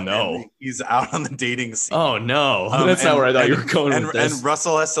 Oh no, he's out on the dating scene. Oh no, that's not where I thought you were going with this. And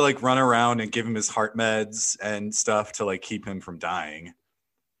Russell has to like run around and give him his heart meds and stuff to like keep him from dying.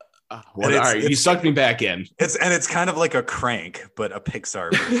 All right, you sucked me back in. It's kind of like a Crank, but a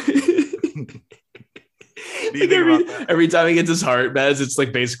Pixar version. Like every time he gets his heart meds, it's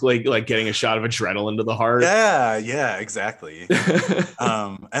like basically like getting a shot of adrenaline to the heart. Yeah, exactly.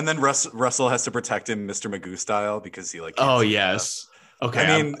 And then Russell has to protect him, Mr. Magoo style, because he like. Oh yes. Okay.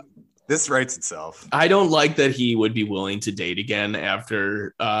 I mean, this writes itself. I don't like that he would be willing to date again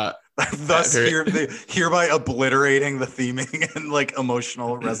after. Thus, hereby obliterating the theming and like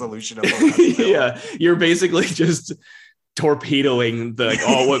emotional resolution of. Yeah, you're basically just torpedoing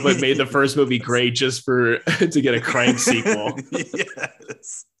what made the first movie great just to get a Crank sequel.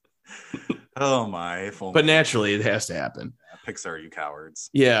 Yes. Oh my! But naturally, it has to happen. Yeah, Pixar, you cowards.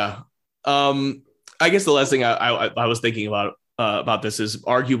 Yeah. I guess the last thing I was thinking about this is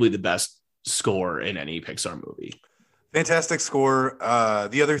arguably the best score in any Pixar movie. Fantastic score.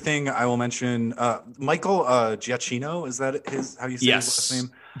 The other thing I will mention, Michael Giacchino, is that how you say his last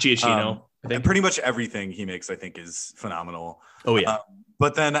name? Giacchino. And pretty much everything he makes, I think, is phenomenal. Oh yeah.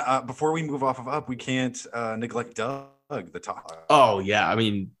 But then before we move off of Up, we can't neglect Doug, the top. Oh yeah, I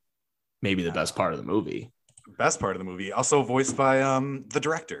mean, maybe the best part of the movie. Best part of the movie, also voiced by the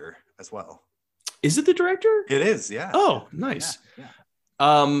director as well. Is it the director? It is. Yeah. Oh, nice.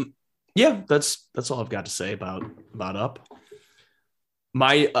 Yeah. Yeah, that's all I've got to say about Up.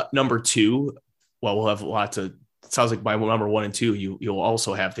 My number two. Well, we'll have a lot to. It sounds like my number 1 and 2. You'll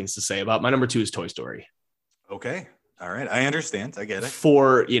also have things to say about. My number 2 is Toy Story. Okay. All right. I understand. I get it.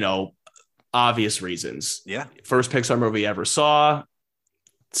 For obvious reasons. Yeah. First Pixar movie I ever saw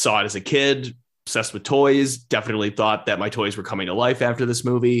it as a kid. Obsessed with toys. Definitely thought that my toys were coming to life after this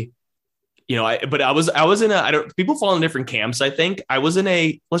movie. But I was in people fall in different camps. I think I was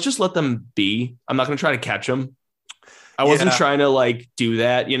in let's just let them be. I'm not going to try to catch them. I wasn't trying to like do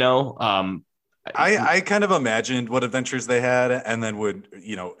that, I kind of imagined what adventures they had and then would,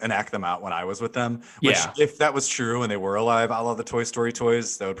 enact them out when I was with them. Which, if that was true and they were alive, I love the Toy Story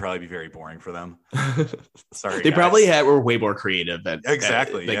toys. That would probably be very boring for them. Sorry, they probably were way more creative.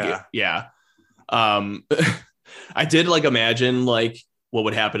 Exactly. Yeah. I did like imagine like what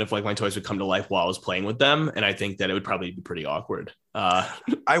would happen if like my toys would come to life while I was playing with them. And I think that it would probably be pretty awkward.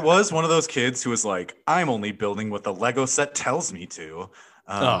 I was one of those kids who was like, I'm only building what the Lego set tells me to,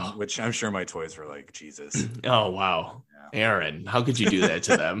 which I'm sure my toys were like, Jesus. Oh, wow. Yeah. Aaron, how could you do that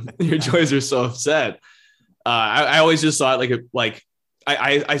to them? Your toys are so upset. I always just thought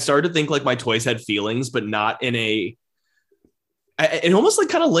I started to think like my toys had feelings, but not in it almost like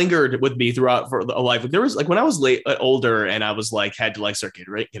kind of lingered with me throughout for a life. There was like when I was older and I was like had to like start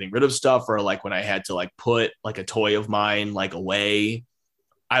getting rid of stuff, or like when I had to like put like a toy of mine like away,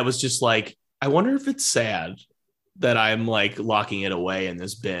 I was just like, I wonder if it's sad that I'm like locking it away in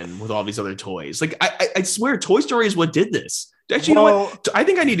this bin with all these other toys. Like I swear Toy Story is what did this. Actually, well, you know what? I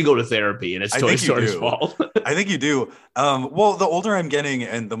think I need to go to therapy, and it's Toy Story's fault. I think you do. Well, the older I'm getting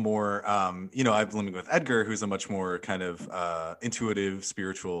and the more, you know, I've living with Edgar, who's a much more kind of intuitive,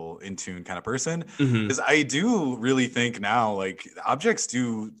 spiritual, in tune kind of person, is I do really think now, like objects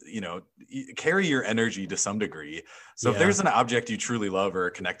do, you know, carry your energy to some degree. So if there's an object you truly love or are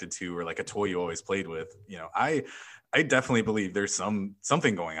connected to, or like a toy you always played with, you know, I definitely believe there's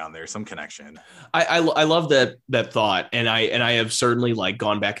something going on there, some connection. I love that thought, and I have certainly like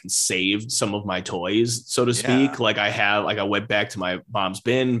gone back and saved some of my toys, so to speak. Like I went back to my mom's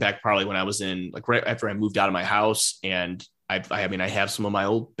bin back probably when I was in like right after I moved out of my house, and I mean I have some of my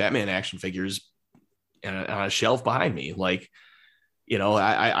old Batman action figures on a shelf behind me. Like, you know,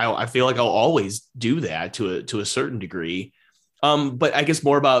 I feel like I'll always do that to a certain degree. But I guess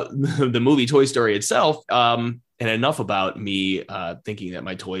more about the movie Toy Story itself. And enough about me thinking that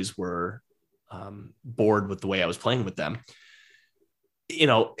my toys were bored with the way I was playing with them. You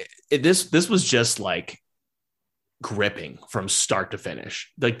know, this was just like gripping from start to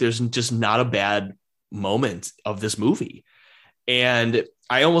finish. Like there's just not a bad moment of this movie. And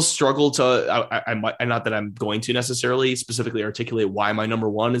I almost struggle to, I not that I'm going to necessarily specifically articulate why my number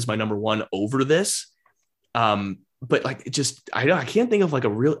one is my number one over this. But like, it just, I can't think of like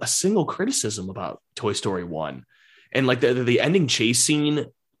a single criticism about Toy Story 1. And like the ending chase scene,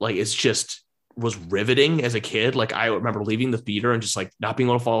 like it's just was riveting as a kid. Like I remember leaving the theater and just like not being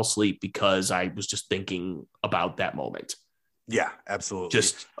able to fall asleep because I was just thinking about that moment. Yeah, absolutely.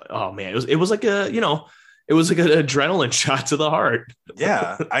 Just, oh man, it was like a, you know, it was like an adrenaline shot to the heart.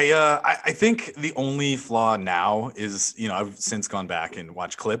 Yeah. I think the only flaw now is, you know, I've since gone back and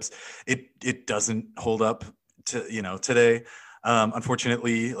watched clips. It doesn't hold up to, you know, today.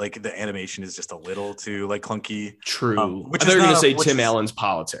 Unfortunately, like the animation is just a little too like clunky. True. I thought you were going to say Tim Allen's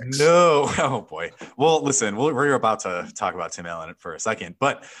politics. No. Oh boy. Well, listen, we're about to talk about Tim Allen for a second,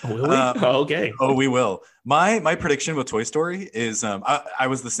 but will we? Okay. Oh, we will. My prediction with Toy Story is I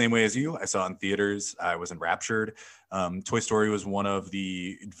was the same way as you. I saw it in theaters. I was enraptured. Toy Story was one of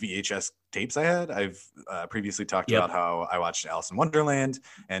the VHS tapes I had. I've previously talked about how I watched Alice in Wonderland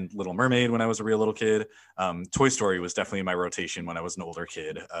and Little Mermaid when I was a real little kid. Toy Story was definitely in my rotation when I was an older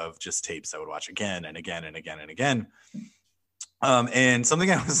kid of just tapes I would watch again and again and again and again. And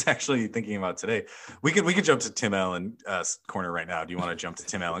something I was actually thinking about today, we could jump to Tim Allen corner right now. Do you want to jump to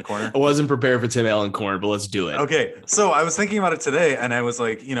Tim Allen corner? I wasn't prepared for Tim Allen corner, but let's do it. Okay. So I was thinking about it today and I was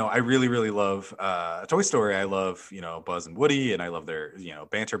like, you know, I really, really love Toy Story. I love, you know, Buzz and Woody, and I love their, you know,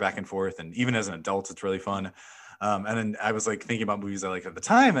 banter back and forth. And even as an adult, it's really fun. And then I was like thinking about movies I liked at the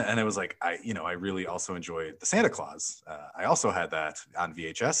time, and it was like I really also enjoyed the Santa Claus. I also had that on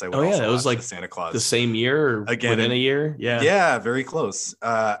VHS. It was like Santa Claus the same year, again within a year. Yeah, very close.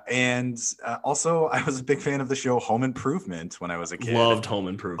 And also, I was a big fan of the show Home Improvement when I was a kid. Loved Home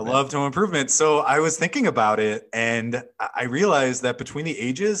Improvement. I loved Home Improvement. So I was thinking about it, and I realized that between the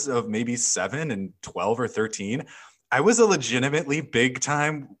ages of maybe 7 and 12 or 13. I was a legitimately big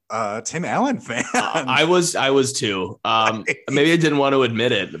time Tim Allen fan. I was too. Maybe I didn't want to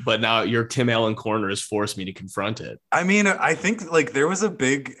admit it, but now your Tim Allen corner has forced me to confront it. I mean, I think like there was a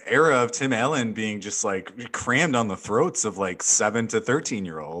big era of Tim Allen being just like crammed on the throats of like 7 to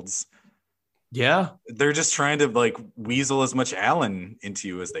 13-year-olds. Yeah. They're just trying to like weasel as much Allen into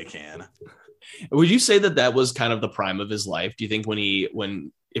you as they can. Would you say that was kind of the prime of his life? Do you think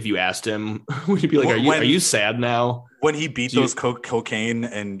when if you asked him, would he be like, are you sad now? When he beat those cocaine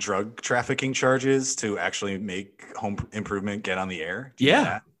and drug trafficking charges to actually make Home Improvement get on the air?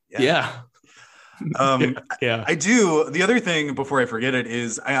 Yeah. I do. The other thing before I forget it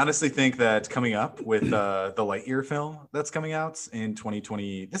is I honestly think that coming up with the Lightyear film that's coming out in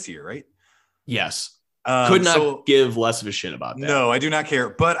 2020 this year, right? Yes. Could not give less of a shit about that. No, I do not care.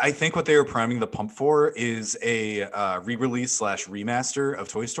 But I think what they were priming the pump for is a re-release / remaster of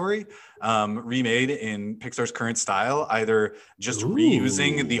Toy Story, remade in Pixar's current style, either just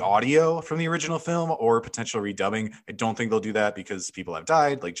reusing the audio from the original film or potential redubbing. I don't think they'll do that because people have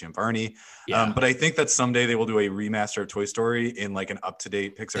died, like Jim Varney. Yeah. But I think that someday they will do a remaster of Toy Story in like an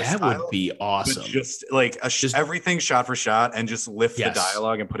up-to-date Pixar style. That would be awesome. Just like everything shot for shot and just lift the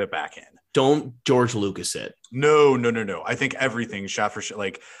dialogue and put it back in. Don't George Lucas it. No. I think everything shot for shot.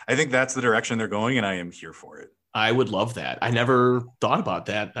 Like, I think that's the direction they're going, and I am here for it. I would love that. I never thought about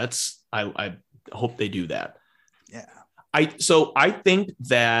that. I hope they do that. Yeah. I think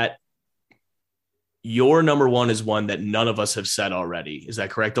that your number one is one that none of us have said already. Is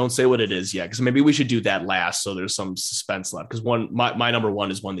that correct? Don't say what it is yet, because maybe we should do that last so there's some suspense left. Because my number one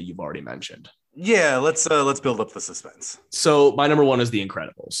is one that you've already mentioned. Yeah, let's build up the suspense. So my number one is The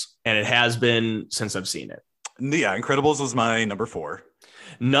Incredibles, and it has been since I've seen it. Yeah, Incredibles was my number 4.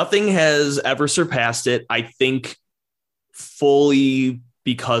 Nothing has ever surpassed it. I think fully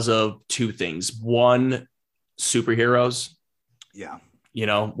because of two things. One, superheroes. Yeah.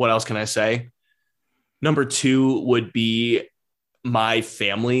 What else can I say? Number 2 would be my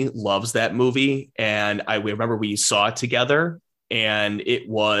family loves that movie. And I remember we saw it together and it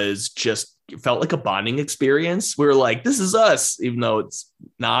was just, it felt like a bonding experience. We were like, this is us, even though it's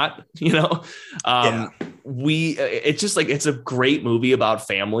not, it's just like, it's a great movie about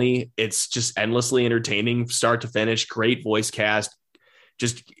family. It's just endlessly entertaining, start to finish, great voice cast.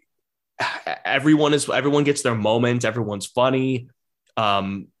 Just everyone gets their moment. Everyone's funny.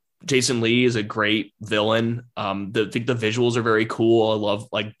 Jason Lee is a great villain. The visuals are very cool. I love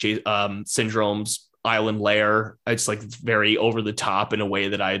Syndrome's island lair. It's like very over the top in a way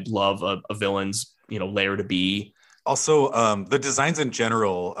that I'd love a villain's lair to be. Also, the designs in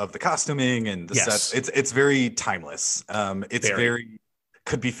general of the costuming and the sets, it's very timeless. It's very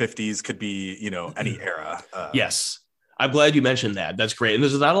could be 50s, could be any era. Yes, I'm glad you mentioned that. That's great. And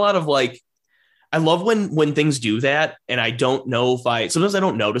there's not a lot of I love when things do that, and I don't know sometimes I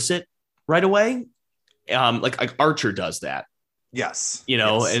don't notice it right away. Like Archer does that. Yes.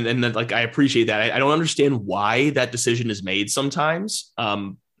 Yes. And then I appreciate that. I don't understand why that decision is made sometimes.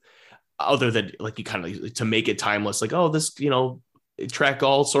 Other than you kind of to make it timeless, this, attract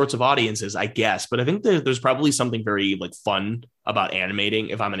all sorts of audiences, I guess. But I think there's probably something very fun about animating.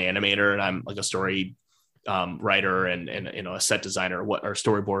 If I'm an animator and I'm a story writer and a set designer or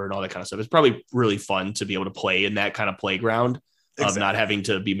storyboarder and all that kind of stuff, it's probably really fun to be able to play in that kind of playground of not having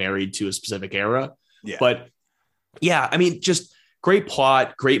to be married to a specific era. Yeah. But yeah, I mean, just great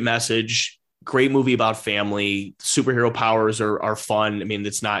plot, great message, great movie about family. Superhero powers are fun. I mean,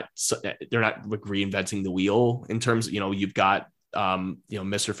 they're not reinventing the wheel in terms of, you've got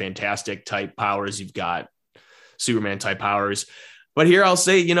Mr. Fantastic type powers, you've got Superman type powers. But here I'll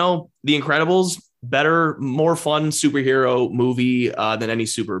say, The Incredibles, better, more fun superhero movie than any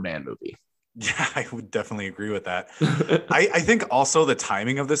Superman movie. Yeah, I would definitely agree with that. I think also the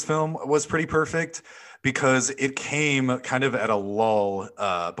timing of this film was pretty perfect because it came kind of at a lull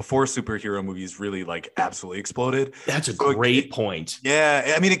before superhero movies really absolutely exploded. That's a great point.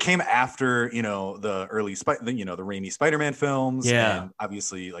 Yeah, I mean, it came after the early the rainy Spider-Man films, and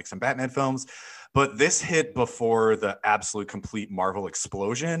obviously some Batman films, but this hit before the absolute complete Marvel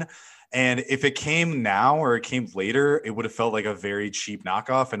explosion. And if it came now or it came later, it would have felt like a very cheap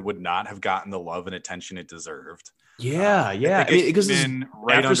knockoff and would not have gotten the love and attention it deserved. Yeah. I mean, because it's been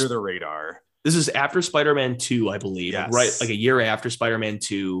right under the radar. This is after Spider-Man 2, I believe. Yes. Right, a year after Spider-Man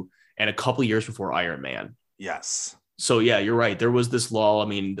 2 and a couple years before Iron Man. Yes. So yeah, you're right. There was this lull. I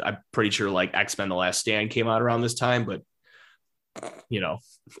mean, I'm pretty sure X-Men: The Last Stand came out around this time, but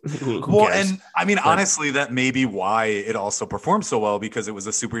who cares? And I mean, honestly, that may be why it also performed so well, because it was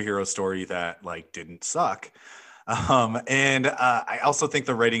a superhero story that didn't suck. And I also think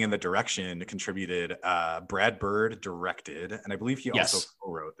the writing and the direction contributed. Brad Bird directed, and I believe he also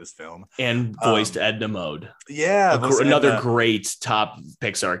co-wrote this film and voiced Edna Mode. Yeah, another great top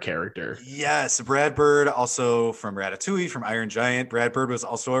Pixar character. Yes, Brad Bird, also from Ratatouille, from Iron Giant. Brad Bird was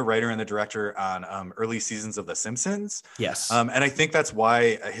also a writer and the director on early seasons of The Simpsons. Yes, and I think that's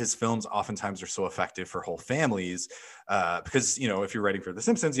why his films oftentimes are so effective for whole families. Because if you're writing for The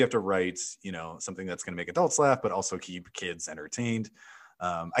Simpsons, you have to write something that's going to make adults laugh, but also keep kids entertained.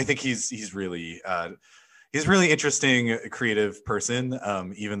 I think he's really interesting, creative person,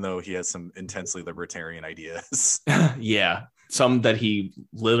 even though he has some intensely libertarian ideas. Yeah, some that he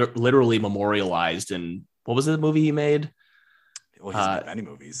literally memorialized in what was the movie he made? Well, he's made many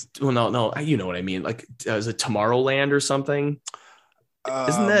movies. Well, no, you know what I mean. Is it Tomorrowland or something?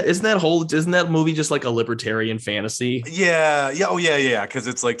 Isn't that movie just a libertarian fantasy? Yeah. Oh yeah. Because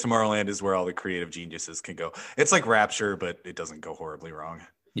it's Tomorrowland is where all the creative geniuses can go. It's like Rapture, but it doesn't go horribly wrong.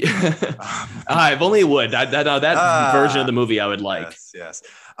 Yeah. If only it would. That version of the movie I would like. Yes.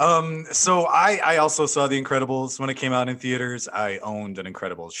 So I also saw The Incredibles when it came out in theaters. I owned an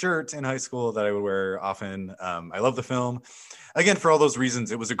Incredibles shirt in high school that I would wear often. I love the film. Again, for all those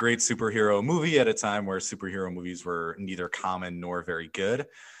reasons, it was a great superhero movie at a time where superhero movies were neither common nor very good.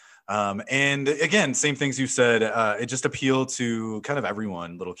 And again, same things you said, it just appealed to kind of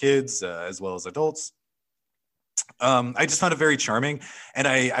everyone, little kids, as well as adults. I just found it very charming, and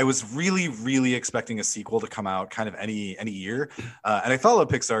I was really, really expecting a sequel to come out kind of any year. And I followed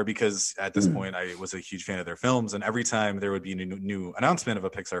Pixar because at this point I was a huge fan of their films, and every time there would be a new announcement of a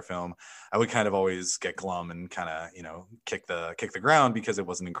Pixar film, I would kind of always get glum and kind of kick the ground because it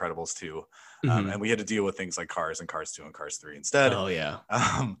wasn't Incredibles 2. And we had to deal with things like Cars and Cars 2 and Cars 3 instead. Oh yeah.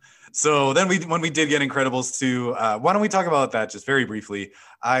 So then when we did get Incredibles 2, why don't we talk about that just very briefly?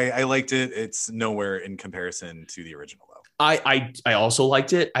 I liked it. It's nowhere in comparison to the original, though. I also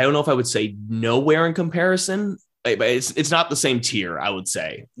liked it. I don't know if I would say nowhere in comparison, but it's not the same tier, I would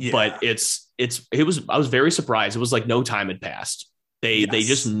say. Yeah. But I was very surprised. It was like no time had passed. They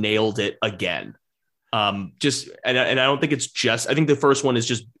just nailed it again. And I don't think it's just, I think the first one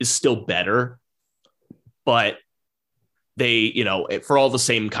is still better, but they, for all the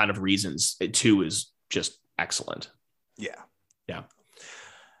same kind of reasons, 2 is just excellent. Yeah. Yeah.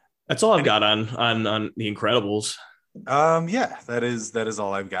 That's all I've got on The Incredibles. Yeah, that is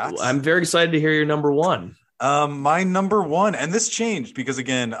all I've got. I'm very excited to hear your number 1. My number 1, and this changed because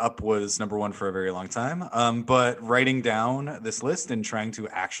again, Up was number 1 for a very long time. But writing down this list and trying to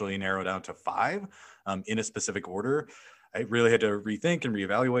actually narrow down to 5 in a specific order, I really had to rethink and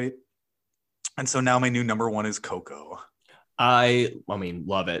reevaluate. And so now my new number 1 is Coco. I mean,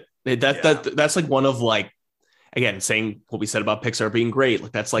 love it. That's like one of like, again, saying what we said about Pixar being great.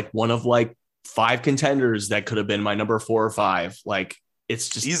 Like that's like one of like 5 contenders that could have been my number 4 or 5. Like it's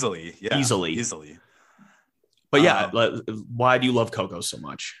just easily. But yeah, why do you love Coco so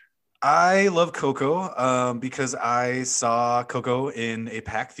much? I love Coco because I saw Coco in a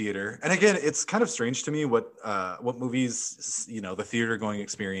packed theater. And again, it's kind of strange to me what movies, the theater going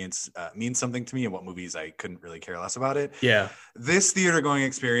experience means something to me, and what movies I couldn't really care less about it. Yeah. This theater going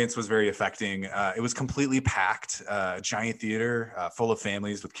experience was very affecting. It was completely packed, giant theater full of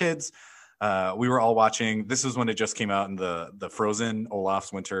families with kids. We were all watching. This was when it just came out in the Frozen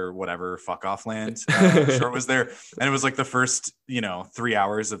Olaf's Winter whatever fuck off land short was there, and it was like the first 3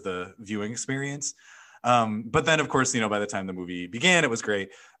 hours of the viewing experience. But then of course by the time the movie began, it was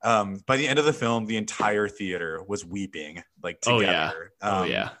great. By the end of the film, the entire theater was weeping like together. Oh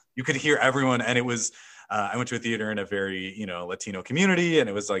yeah. You could hear everyone, and it was. I went to a theater in a very, Latino community, and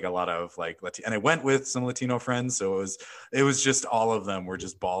it was like a lot of like and I went with some Latino friends, so it was just all of them were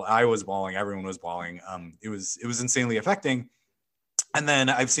just bawling. I was bawling, everyone was bawling. It was insanely affecting. And then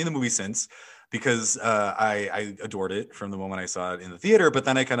I've seen the movie since because I adored it from the moment I saw it in the theater. But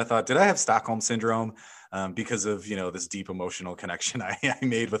then I kind of thought, did I have Stockholm syndrome? Because of this deep emotional connection I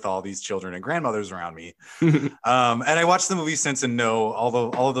made with all these children and grandmothers around me. And I watched the movie since, and no,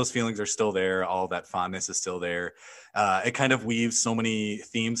 although all of those feelings are still there, all of that fondness is still there. It kind of weaves so many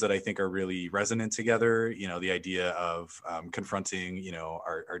themes that I think are really resonant together. The idea of confronting,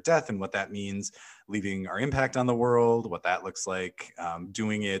 our death and what that means, leaving our impact on the world, what that looks like,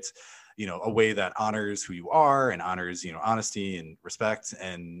 doing it, a way that honors who you are and honors, honesty and respect,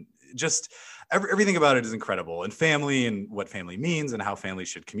 and just everything about it is incredible. And family, and what family means, and how family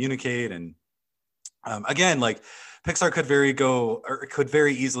should communicate. And again, like Pixar could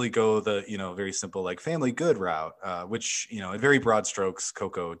very easily go the very simple like family good route, which in very broad strokes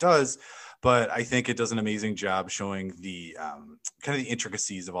Coco does. But I think it does an amazing job showing the kind of the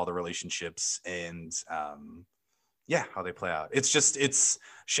intricacies of all the relationships and how they play out. It's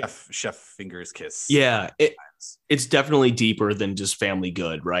chef fingers kiss. Yeah, it's definitely deeper than just family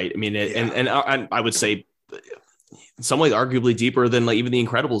good, right? I mean, and I would say in some ways arguably deeper than like even The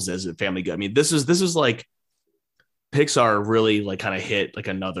Incredibles is at family good. I mean, this is like Pixar really like kind of hit like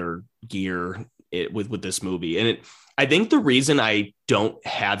another gear with this movie. And I think the reason I don't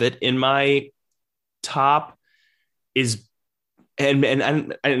have it in my top is and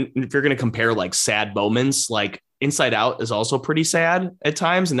if you're going to compare like sad moments, like Inside Out is also pretty sad at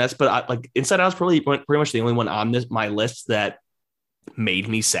times, and like Inside Out is pretty much the only one on my list that made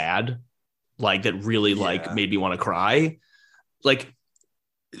me sad, like that really like made me want to cry. Like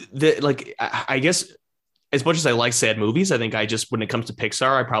I guess as much as I like sad movies, I think when it comes to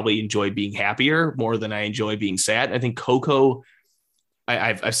Pixar, I probably enjoy being happier more than I enjoy being sad. I think Coco,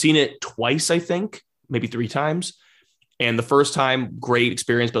 I've seen it twice, I think maybe 3 times, and the first time great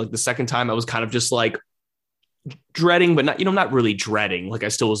experience, but like the second time I was kind of just like dreading, but not really dreading. Like I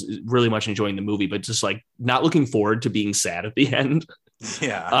still was really much enjoying the movie, but just like not looking forward to being sad at the end.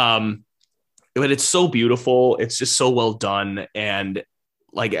 Yeah. But it's so beautiful. It's just so well done. And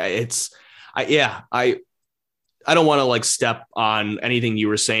like, I don't want to like step on anything you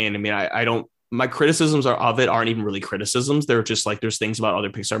were saying. I mean, I don't, my criticisms of it aren't even really criticisms. They're just like, there's things about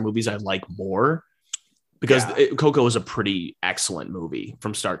other Pixar movies I like more. because Coco is a pretty excellent movie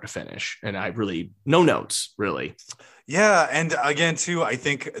from start to finish. And no notes really. Yeah, and again, too, I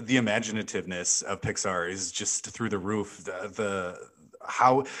think the imaginativeness of Pixar is just through the roof. The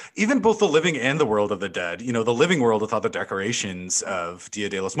how even both the living and the world of the dead, the living world with all the decorations of Dia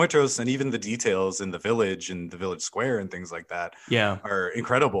de los Muertos and even the details in the village and the village square and things like that are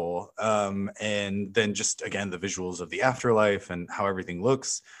incredible. And then just, again, the visuals of the afterlife and how everything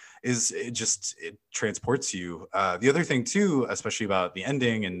looks it transports you. The other thing, too, especially about the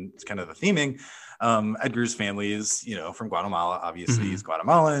ending and kind of the theming, Edgar's family is, from Guatemala. Obviously, he's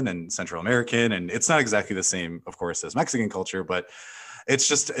Guatemalan and Central American, and it's not exactly the same, of course, as Mexican culture, but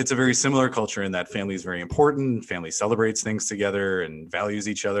it's a very similar culture in that family is very important. Family celebrates things together and values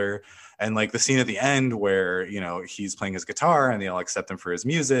each other. And like the scene at the end where, he's playing his guitar and they all accept him for his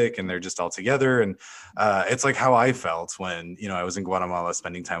music and they're just all together. And it's like how I felt when, I was in Guatemala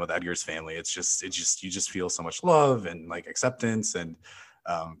spending time with Edgar's family. You just feel so much love and like acceptance. And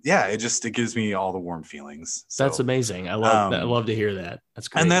it gives me all the warm feelings. So, that's amazing. I love that. I love to hear that. That's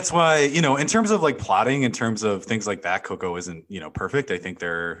great. And that's why, in terms of like plotting, in terms of things like that, Coco isn't, perfect. I think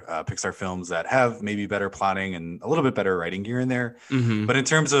there are Pixar films that have maybe better plotting and a little bit better writing here and there. But in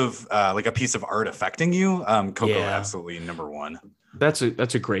terms of like a piece of art affecting you, Coco absolutely number one. That's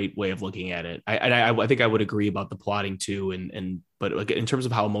a great way of looking at it. I think I would agree about the plotting too. But like in terms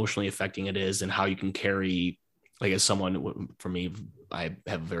of how emotionally affecting it is and how you can carry, like as someone, for me, I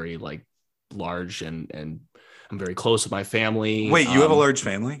have very like large and I'm very close with my family. Wait, you have a large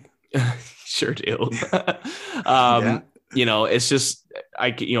family? Sure do. It's just,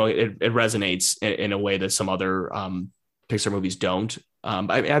 it resonates in a way that some other Pixar movies don't.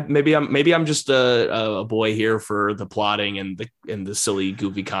 Maybe I'm just a boy here for the plotting and the silly,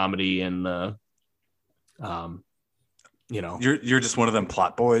 goofy comedy and the, you're just one of them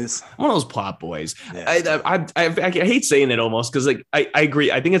plot boys. One of those plot boys. Yeah. I hate saying it almost because like I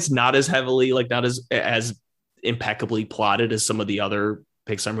agree. I think it's not as heavily not as impeccably plotted as some of the other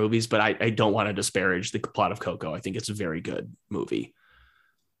Pixar movies, but I don't want to disparage the plot of Coco. I think it's a very good movie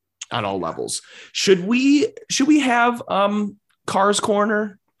on all levels. Should we have Cars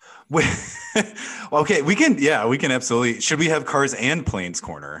Corner? Okay, we can absolutely. Should we have Cars and Planes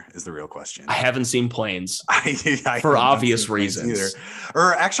Corner is the real question. I haven't seen Planes I for obvious reasons.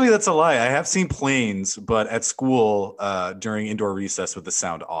 Or actually, that's a lie. I have seen Planes, but at school during indoor recess with the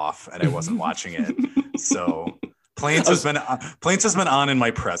sound off, and I wasn't watching it. So Planes has been on in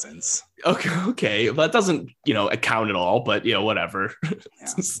my presence. Okay, well, that doesn't account at all, but whatever.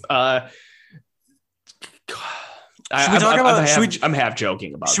 Yeah. I'm half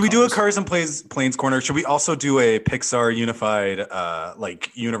joking about. Should we do a Cars and Planes corner? Should we also do a Pixar unified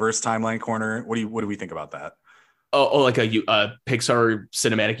universe timeline corner? What do we think about that? Oh, like a Pixar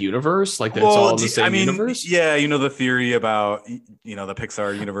cinematic universe, like that's all in the same universe. Yeah, the theory about the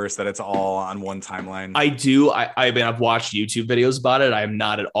Pixar universe that it's all on one timeline. I do. I've watched YouTube videos about it. I am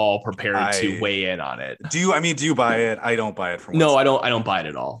not at all prepared to weigh in on it. Do you buy it? I don't buy it. No, I don't buy it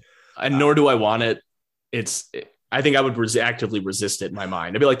at all, and nor do I want it. I think I would actively resist it in my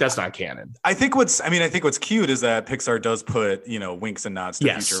mind. I'd be like, that's not canon. I think what's cute is that Pixar does put, winks and nods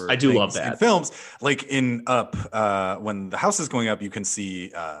to future I do love that. In films. Like in Up, when the house is going up, you can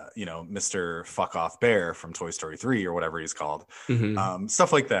see, Mr. Fuck Off Bear from Toy Story 3 or whatever he's called. Mm-hmm.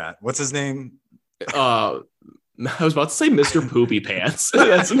 Stuff like that. What's his name? I was about to say Mr. Poopy Pants.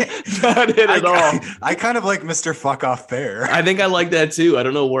 That's not it at all. I kind of like Mr. Fuck Off Bear. I think I like that too. I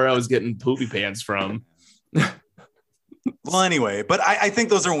don't know where I was getting Poopy Pants from. Well, anyway, but I think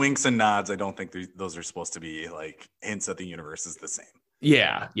those are winks and nods. I don't think those are supposed to be like hints that the universe is the same.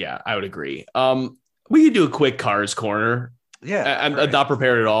 Yeah, I would agree. We could do a quick Cars corner. Yeah, I'm not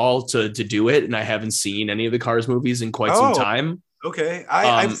prepared at all to do it, and I haven't seen any of the Cars movies in quite some time. Okay,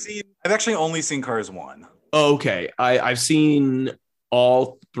 I've actually only seen Cars 1. Okay, I've seen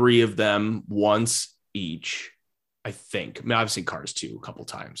all three of them once each. I think. I mean, I've seen Cars 2 a couple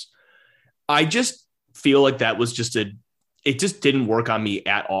times. I just feel like that was it just didn't work on me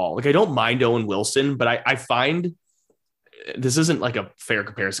at all. Like I don't mind Owen Wilson, but I find this isn't like a fair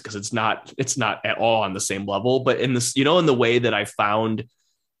comparison because it's not at all on the same level, but in this, in the way that I found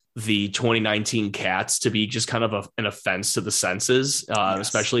the 2019 Cats to be just kind of an offense to the senses,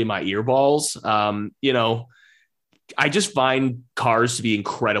 especially my earballs. I just find Cars to be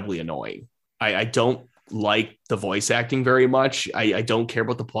incredibly annoying. I don't like the voice acting very much. I don't care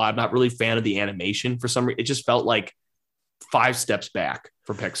about the plot. I'm not really a fan of the animation for some reason. It just felt like 5 steps back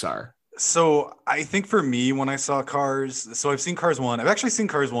for Pixar. So I think for me, when I saw Cars, so I've seen Cars 1. I've actually seen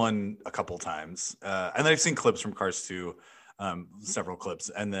Cars 1 a couple times. And then I've seen clips from Cars 2. several clips,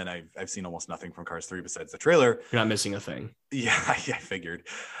 and then I've seen almost nothing from Cars 3 besides the trailer. You're not missing a thing. Yeah, I figured.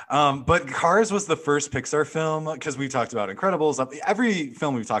 But Cars was the first Pixar film, because we've talked about Incredibles. Every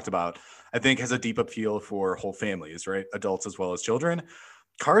film we've talked about, I think, has a deep appeal for whole families, right? Adults as well as children.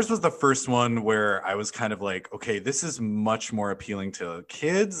 Cars was the first one where I was kind of like, okay, this is much more appealing to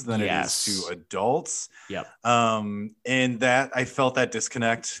kids than it is to adults. Yep. And that I felt that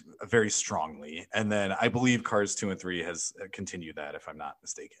disconnect very strongly. And then I believe Cars 2 and 3 has continued that, if I'm not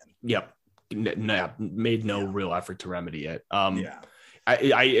mistaken. Yep. Made no real effort to remedy it.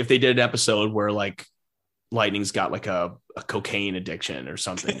 If they did an episode where like Lightning's got like a cocaine addiction or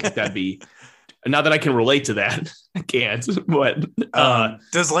something, that'd be not that I can relate to that. I can't, but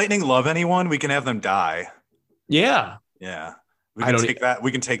does Lightning love anyone? We can have them die. Yeah. We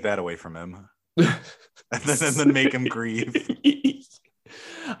can take that away from him. and then make him grieve.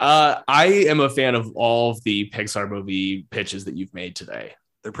 I am a fan of all of the Pixar movie pitches that you've made today.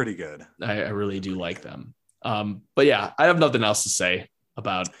 They're pretty good. I really do like them. But yeah, I have nothing else to say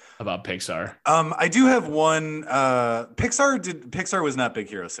about Pixar. I do have one. Pixar was not Big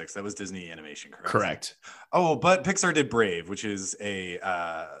Hero 6. That was Disney Animation, correct? Oh, but Pixar did Brave, which is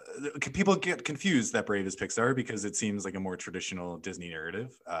people get confused that Brave is Pixar because it seems like a more traditional Disney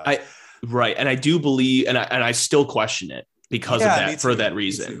narrative. Right, and I do believe, and I still question it because of that, for that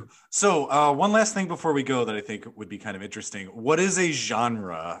reason. So one last thing before we go that I think would be kind of interesting. What is a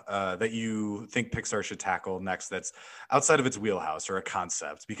genre that you think Pixar should tackle next that's outside of its wheelhouse, or a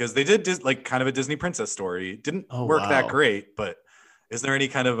concept? Because they did like kind of a Disney princess story. Didn't work that great, but is there any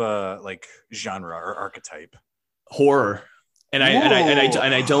kind of a like genre or archetype? Horror. And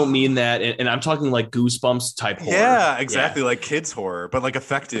I don't mean that, and I'm talking like Goosebumps type horror. Yeah, exactly, like kids horror, but like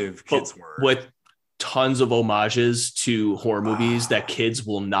effective kids horror with tons of homages to horror movies that kids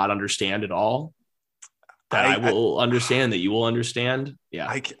will not understand at all. That I will understand, that you will understand. Yeah,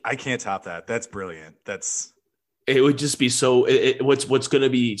 I can't top that. That's brilliant. It would just be so. What's going to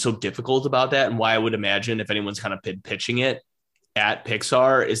be so difficult about that, and why I would imagine if anyone's kind of pitching it at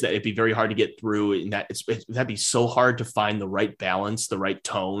Pixar, is that it'd be very hard to get through, and that'd be so hard to find the right balance, the right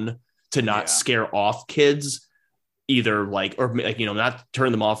tone to not scare off kids, either like, or like, not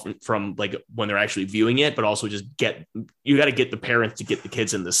turn them off from like when they're actually viewing it, but also just you got to get the parents to get the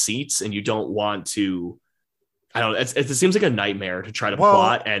kids in the seats, and you don't want to, I don't know, it seems like a nightmare to try to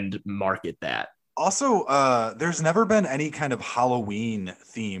plot and market that. Also, there's never been any kind of Halloween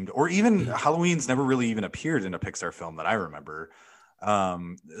themed, or even Halloween's never really even appeared in a Pixar film that I remember.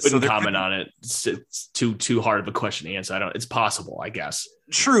 Wouldn't comment on it. It's too hard of a question to answer. It's possible, I guess.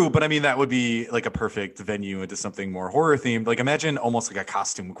 True, but I mean, that would be like a perfect venue into something more horror themed. Like imagine almost like a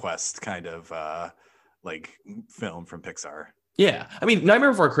Costume Quest kind of like film from Pixar. Yeah. I mean,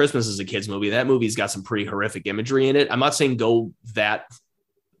 Nightmare Before Christmas is a kid's movie. That movie's got some pretty horrific imagery in it. I'm not saying go that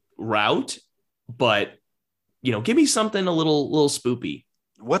route, but give me something a little spoopy.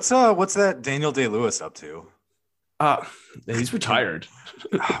 What's that Daniel Day-Lewis up to? He's retired.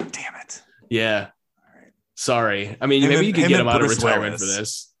 Oh, damn it. Yeah. All right. Sorry. I mean, maybe you could get him out of retirement for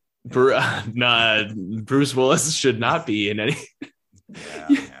this. Bruce Willis should not be in any.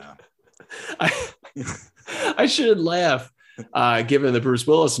 Yeah. I should laugh. Given the Bruce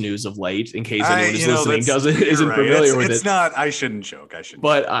Willis news of late, in case anyone who's listening isn't right. familiar with it. It's not. I shouldn't joke.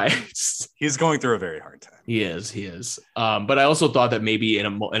 But he's going through a very hard time. He is. But I also thought that maybe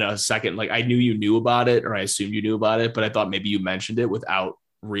in a second, like I knew you knew about it, or I assumed you knew about it, but I thought maybe you mentioned it without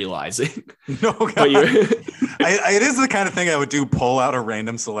realizing. No, but it is the kind of thing I would do: pull out a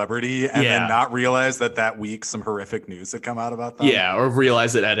random celebrity and then not realize that week some horrific news had come out about them. Yeah, or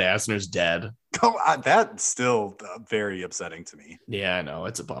realize that Ed Asner's dead. Oh, that's still very upsetting to me. Yeah, I know,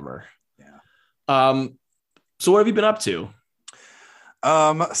 it's a bummer. Yeah. So what have you been up to?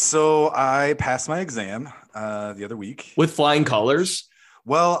 So I passed my exam the other week with flying colors.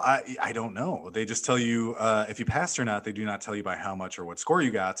 Well, I don't know. They just tell you if you passed or not. They do not tell you by how much or what score you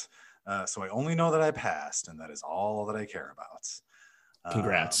got. So I only know that I passed, and that is all that I care about.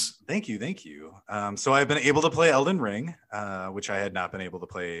 Congrats. Thank you. So I've been able to play Elden Ring, which I had not been able to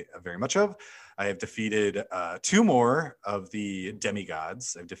play very much of. I have defeated 2 more of the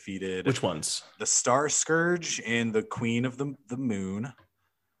demigods. I've defeated which ones? The Star Scourge and the Queen of the Moon.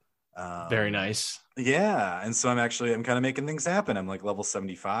 Very nice. Yeah, and so I'm kind of making things happen. I'm like level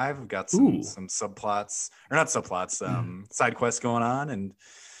 75. I've got some subplots, or not subplots, side quests going on, and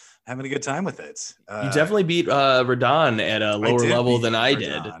having a good time with it. You definitely beat Radon at a lower level than I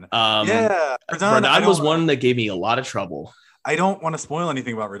did. Yeah, Radon was one that gave me a lot of trouble. I don't want to spoil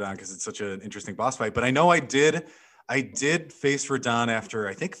anything about Radon because it's such an interesting boss fight, but I know I did I did face Radon after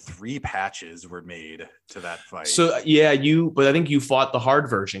I think 3 patches were made to that fight. So yeah, but I think you fought the hard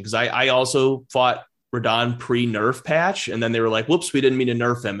version because I also fought Radon pre-nerf patch, and then they were like, whoops, we didn't mean to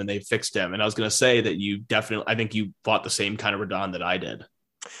nerf him, and they fixed him. And I was going to say that I think you fought the same kind of Radon that I did.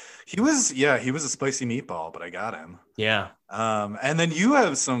 He was a spicy meatball, but I got him. Yeah. And then you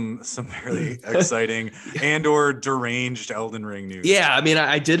have some really exciting and or deranged Elden Ring news. Yeah, I mean,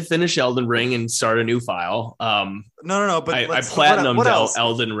 I did finish Elden Ring and start a new file. No, but I platinumed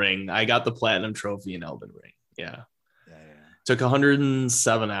Elden Ring. I got the platinum trophy in Elden Ring. Yeah. Took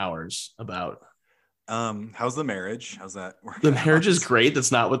 107 hours about. How's the marriage? How's that working? The marriage is great.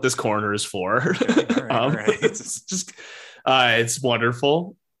 That's not what this corner is for. Okay, all right. It's just, it's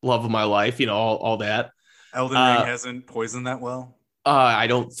wonderful. Love of my life, all that. Elden Ring hasn't poisoned that well? I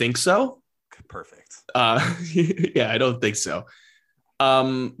don't think so. Perfect. Yeah, I don't think so.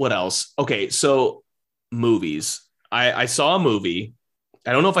 What else? Okay, so movies. I saw a movie.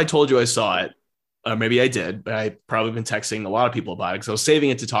 I don't know if I told you I saw it. Maybe I did, but I've probably been texting a lot of people about it because I was saving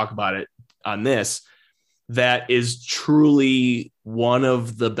it to talk about it on this. That is truly one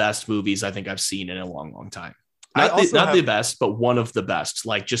of the best movies I think I've seen in a long, long time. Not the best, but one of the best.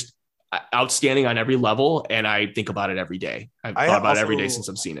 Like just outstanding on every level, and I think about it every day. I've thought about it every day since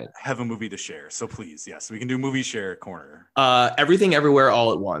I've seen it. Have a movie to share, so please, yes, we can do movie share corner. Everything Everywhere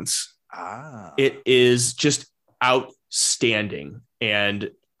All at Once. It is just outstanding, and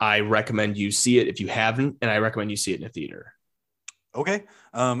I recommend you see it if you haven't, and I recommend you see it in a theater. Okay,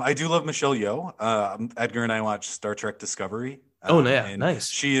 I do love Michelle Yeoh. Edgar and I watched Star Trek Discovery. Nice.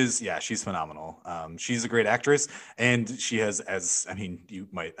 She's phenomenal. She's a great actress, and she has, you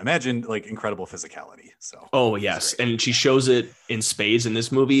might imagine, like incredible physicality. So. Oh yes, and she shows it in spades in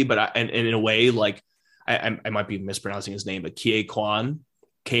this movie. But and in a way, like I might be mispronouncing his name, but Kie Kwan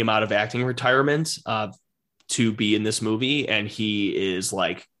came out of acting retirement to be in this movie, and he is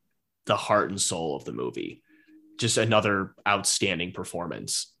like the heart and soul of the movie. Just another outstanding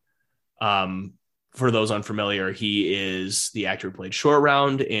performance. For those unfamiliar, he is the actor who played Short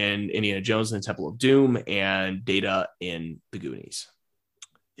Round in Indiana Jones and the Temple of Doom and Data in The Goonies.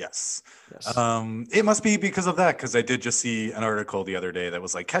 Yes. It must be because of that, because I did just see an article the other day that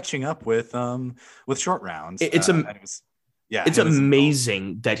was like catching up with Short Round. It's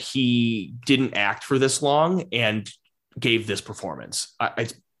amazing that he didn't act for this long and gave this performance.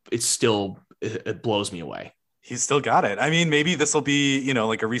 It blows me away. He's still got it. I mean, maybe this will be,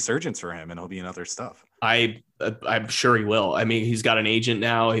 like a resurgence for him and he'll be in other stuff. I'm sure he will. I mean, he's got an agent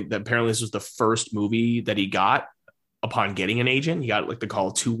now. Apparently this was the first movie that he got upon getting an agent. He got like the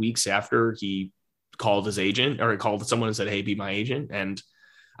call 2 weeks after he called his agent, or he called someone and said, hey, be my agent. And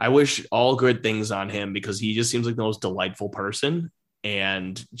I wish all good things on him because he just seems like the most delightful person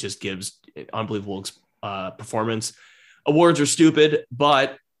and just gives unbelievable performance. Awards are stupid,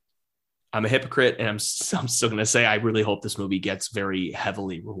 but I'm a hypocrite, and I'm still going to say I really hope this movie gets very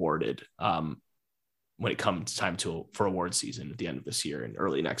heavily rewarded when it comes time for award season at the end of this year and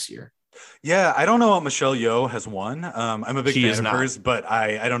early next year. Yeah, I don't know what Michelle Yeoh has won. I'm a big fan of hers, but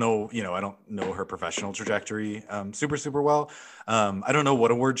I don't know, I don't know her professional trajectory super well. I don't know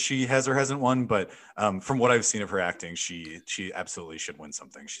what award she has or hasn't won, but from what I've seen of her acting, she absolutely should win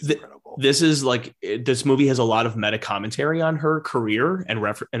something. She's incredible. This movie has a lot of meta commentary on her career and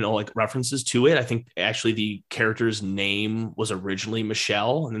references to it. I think actually the character's name was originally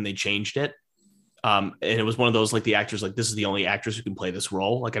Michelle, and then they changed it. And it was one of those, like, the actors, like, this is the only actress who can play this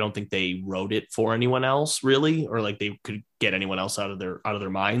role. Like, I don't think they wrote it for anyone else really, or like they could get anyone else out of their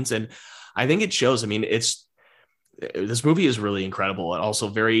minds. And I think it shows. I mean, this movie is really incredible and also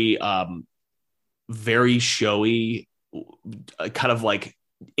very, very showy, kind of like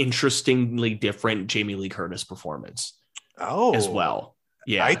interestingly different Jamie Lee Curtis performance as well.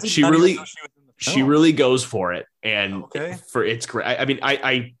 Yeah. She really goes for it. And it's great. I mean,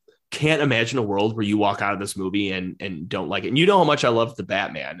 I can't imagine a world where you walk out of this movie and don't like it. And you know how much I love the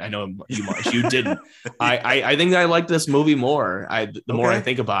Batman. I know you didn't. I think I like this movie more. The more I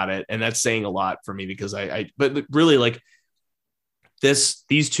think about it, and that's saying a lot for me because but really, like,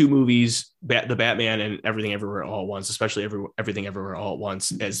 these two movies, the Batman and Everything Everywhere All at Once, especially Everything Everywhere All at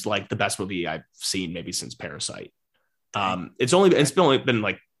Once, is like the best movie I've seen maybe since Parasite. It's only been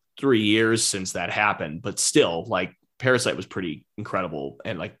like 3 years since that happened, but still, like, Parasite was pretty incredible,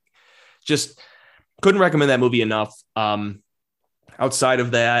 and like, just couldn't recommend that movie enough. Outside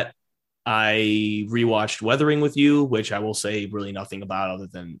of that, I rewatched Weathering with You, which I will say really nothing about other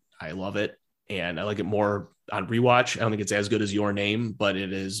than I love it. And I like it more on rewatch. I don't think it's as good as Your Name, but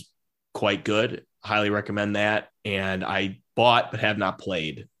it is quite good. Highly recommend that. And I bought, but have not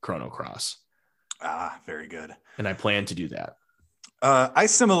played Chrono Cross. Ah, very good. And I plan to do that. I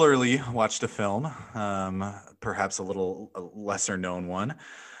similarly watched a film, perhaps a little lesser known one.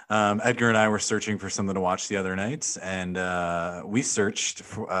 Edgar and I were searching for something to watch the other night, and we searched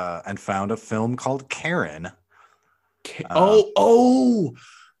for, and found a film called Karen. I've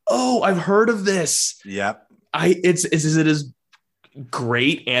heard of this. Yep. Is it as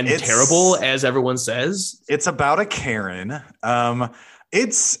great and terrible as everyone says? It's about a Karen.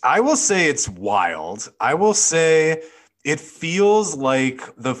 I will say it's wild. I will say it feels like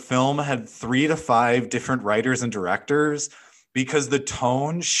the film had 3 to 5 different writers and directors because the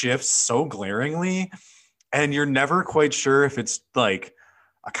tone shifts so glaringly and you're never quite sure if it's like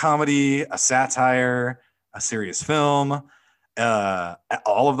a comedy, a satire, a serious film,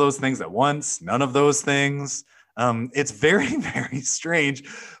 all of those things at once, none of those things. It's very, very strange.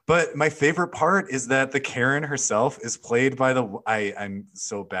 But my favorite part is that the Karen herself is played by I'm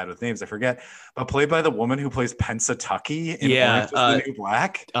so bad with names, I forget, but played by the woman who plays Pensatucky in Orange is the New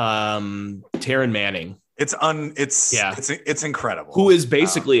Black. Taryn Manning. It's incredible. Who is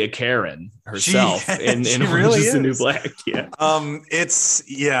basically a Karen herself in Orange is the New Black. Yeah.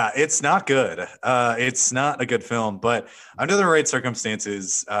 It's not good. It's not a good film, but under the right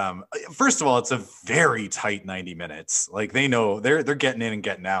circumstances, first of all, it's a very tight 90 minutes. Like they know they're getting in and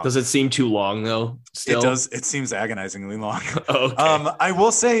getting out. Does it seem too long though? Still? It does. It seems agonizingly long. Okay. I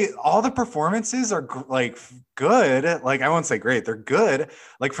will say all the performances are like good. Like I won't say great. They're good.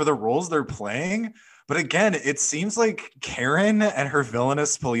 Like for the roles they're playing. But again, it seems like Karen and her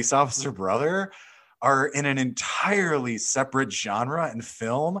villainous police officer brother are in an entirely separate genre and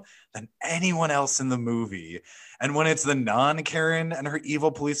film than anyone else in the movie. And when it's the non-Karen and her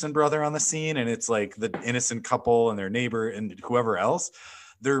evil policeman brother on the scene, and it's like the innocent couple and their neighbor and whoever else,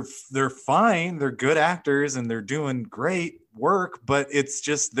 they're fine. They're good actors and they're doing great work, but it's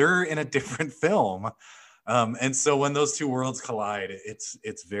just they're in a different film. And so when those two worlds collide,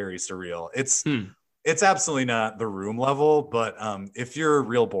 it's very surreal. It's absolutely not The Room level, but if you're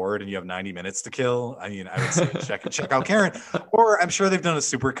real bored and you have 90 minutes to kill, I mean, I would say check out Karen. Or I'm sure they've done a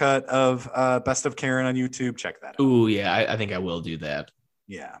supercut of Best of Karen on YouTube. Check that out. Ooh, yeah, I think I will do that.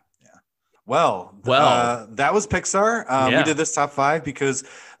 Yeah. Well, that was Pixar. We did this top 5 because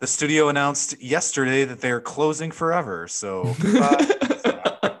the studio announced yesterday that they're closing forever. So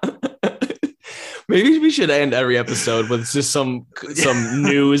maybe we should end every episode with just some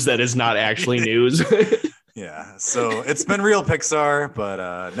news that is not actually news. Yeah. So it's been real Pixar,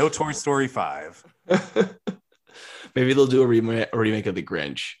 but no Toy Story 5. Maybe they'll do a remake of The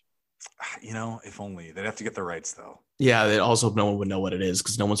Grinch. You know, if only. They'd have to get the rights, though. Yeah, they also no one would know what it is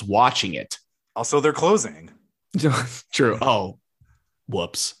because no one's watching it. Also, they're closing. True. Oh,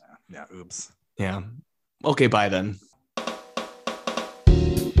 whoops. Yeah, oops. Yeah. Okay, bye then.